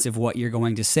consequence of what you're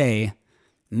going to say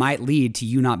might lead to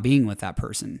you not being with that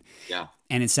person. Yeah.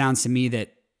 And it sounds to me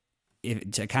that,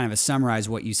 to kind of summarize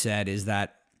what you said, is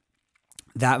that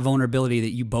that vulnerability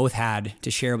that you both had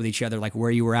to share with each other, like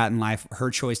where you were at in life, her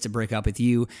choice to break up with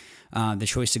you, the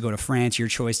choice to go to France, your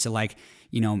choice to like,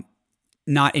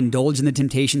 not indulge in the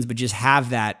temptations, but just have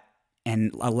that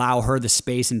and allow her the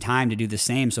space and time to do the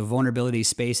same. So vulnerability,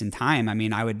 space, and time. I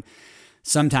mean, I would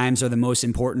sometimes are the most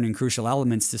important and crucial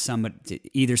elements to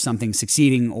either something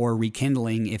succeeding or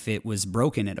rekindling if it was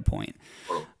broken at a point.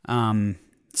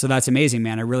 So that's amazing,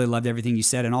 man. I really loved everything you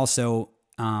said. And also,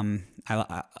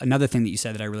 another thing that you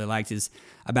said that I really liked is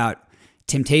about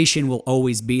temptation will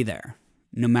always be there,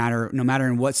 no matter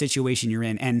in what situation you're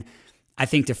in. And I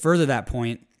think to further that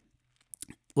point,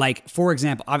 like, for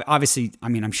example, obviously, I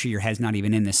mean, I'm sure your head's not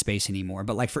even in this space anymore,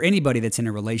 but like for anybody that's in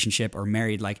a relationship or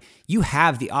married, like you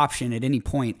have the option at any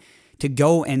point to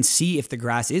go and see if the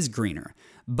grass is greener.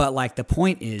 But like the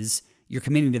point is you're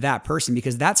committing to that person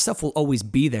because that stuff will always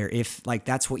be there if like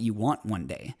that's what you want one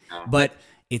day. But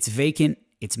it's vacant,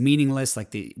 it's meaningless,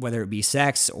 like whether it be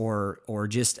sex or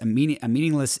just a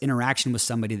meaningless interaction with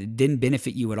somebody that didn't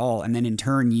benefit you at all, and then in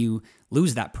turn you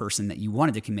lose that person that you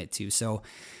wanted to commit to. So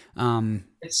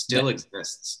it still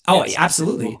exists. Oh, it's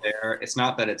absolutely. There. It's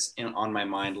not that it's on my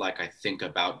mind like I think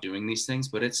about doing these things,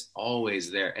 but it's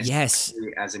always there.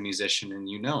 Especially as a musician, and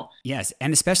Yes,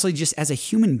 and especially just as a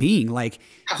human being, like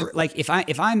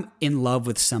if I'm in love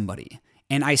with somebody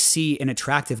and I see an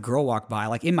attractive girl walk by,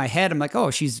 like in my head I'm like, oh,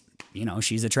 she's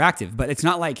attractive, but it's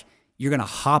not like you're gonna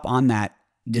hop on that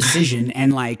decision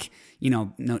and like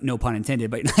no pun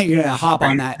intended, but you're gonna hop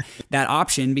on that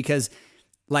option because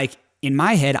like. In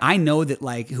my head, I know that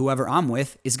like whoever I'm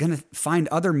with is going to find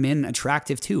other men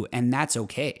attractive too. And that's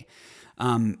okay.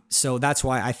 So that's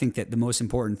why I think that the most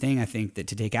important thing I think that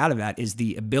to take out of that is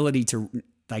the ability to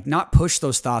like not push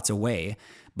those thoughts away,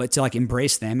 but to like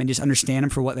embrace them and just understand them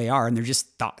for what they are. And they're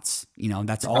just thoughts,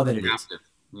 that's all that it is.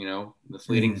 The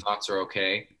fleeting thoughts are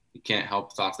okay. You can't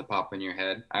help thoughts that pop in your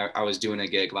head. I was doing a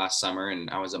gig last summer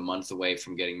and I was a month away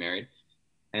from getting married.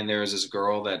 And there was this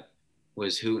girl that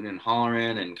was hooting and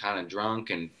hollering and kind of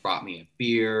drunk and brought me a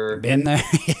beer. Been there.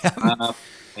 Yeah.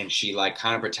 And she like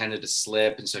kind of pretended to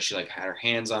slip. And so she like had her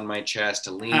hands on my chest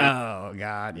to lean. Oh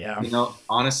God. Yeah.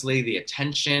 Honestly, the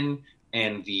attention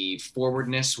and the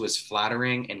forwardness was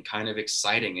flattering and kind of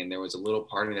exciting. And there was a little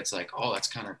part of me that's like, oh,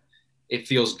 it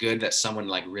feels good that someone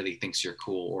like really thinks you're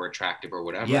cool or attractive or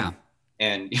whatever. Yeah.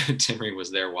 And Timmy was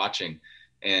there watching,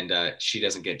 and she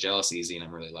doesn't get jealous easy. And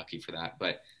I'm really lucky for that.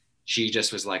 But she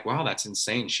just was like, wow, that's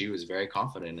insane. She was very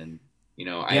confident. And,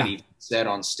 I had even said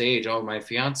on stage, oh, my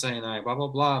fiance and I, blah, blah,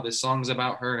 blah, this song's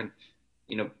about her. And,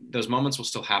 those moments will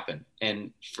still happen.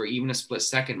 And for even a split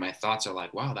second, my thoughts are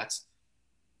like, wow,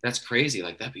 that's crazy.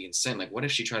 Like, that'd be insane. Like, what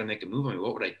if she tried to make a move on me?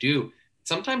 What would I do?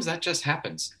 Sometimes that just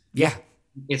happens. Yeah.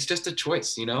 It's just a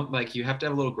choice, like you have to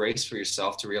have a little grace for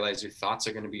yourself to realize your thoughts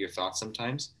are going to be your thoughts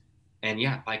sometimes. And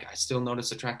yeah, like I still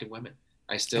notice attractive women.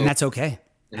 And that's okay.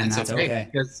 And that's okay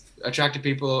because attractive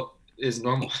people is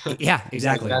normal. Yeah,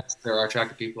 exactly. There are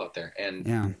attractive people out there.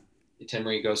 And Tim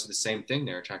Marie goes to the same thing.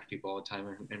 There are attractive people all the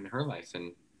time in her life.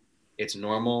 And it's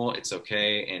normal. It's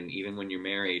okay. And even when you're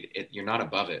married, you're not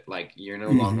above it. Like you're no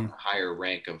longer a higher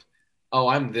rank of, oh,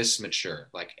 I'm this mature.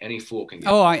 Like any fool can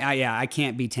get. Oh, I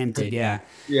can't be tempted. Yeah.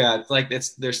 Yeah. It's like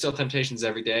there's still temptations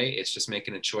every day. It's just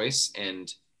making a choice.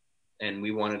 And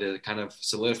we wanted to kind of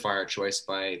solidify our choice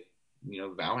by,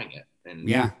 vowing it.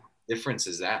 And difference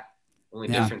is that. Only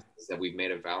difference is that we've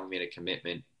made a vow, we made a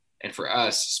commitment. And for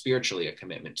us, spiritually, a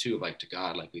commitment too, like to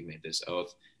God, like we've made this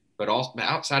oath. But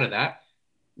outside of that,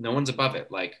 no one's above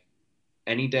it. Like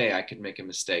any day I could make a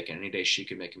mistake, and any day she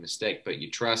could make a mistake. But you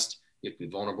trust, you have to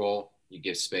be vulnerable, you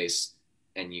give space,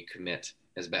 and you commit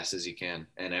as best as you can.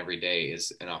 And every day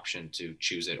is an option to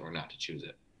choose it or not to choose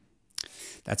it.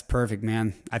 That's perfect,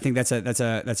 man. I think that's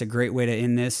a great way to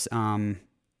end this.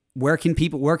 Where can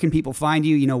people find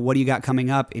you? What do you got coming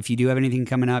up? If you do have anything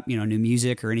coming up, new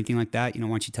music or anything like that, why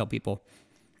don't you tell people?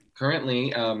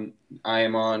 Currently, I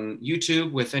am on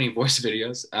YouTube with any voice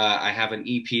videos. I have an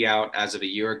EP out as of a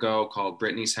year ago called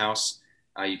Brittany's House.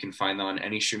 You can find that on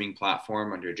any streaming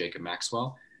platform under Jacob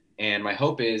Maxwell. And my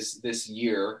hope is this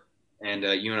year, and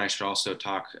you and I should also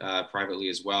talk privately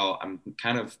as well, I'm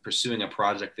kind of pursuing a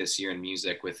project this year in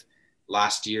music with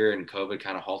last year and COVID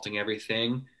kind of halting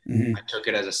everything. I took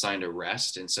it as a sign to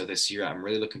rest. And so this year I'm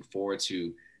really looking forward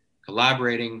to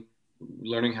collaborating,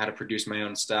 learning how to produce my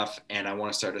own stuff. And I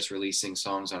want to start just releasing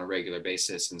songs on a regular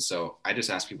basis. And so I just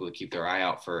ask people to keep their eye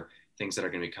out for things that are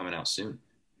going to be coming out soon.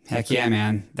 Heck yeah,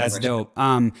 man. That's dope.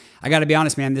 I got to be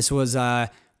honest, man, this was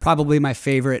probably my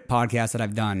favorite podcast that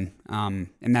I've done.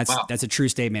 And that's a true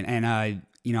statement. And,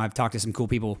 I've talked to some cool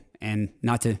people, and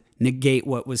not to negate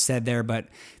what was said there, but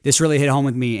this really hit home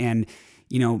with me. And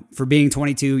you know, for being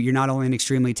 22, you're not only an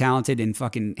extremely talented and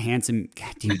fucking handsome,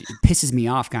 God, dude, it pisses me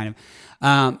off kind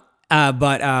of.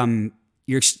 But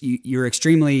you're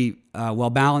extremely well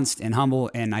balanced and humble,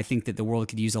 and I think that the world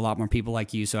could use a lot more people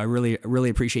like you. So I really, really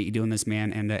appreciate you doing this,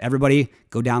 man. And everybody,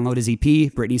 go download his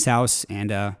EP, Brittany's House, and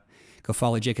go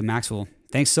follow Jacob Maxwell.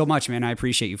 Thanks so much, man. I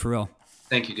appreciate you for real.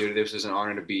 Thank you, dude. This is an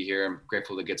honor to be here. I'm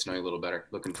grateful to get to know you a little better.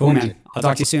 Looking Cool, forward man. to it. I'll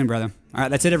talk to you soon, brother. All right,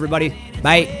 that's it, everybody.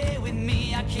 Bye.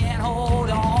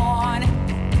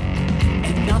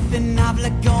 Nothing I've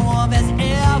let go of has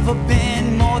ever been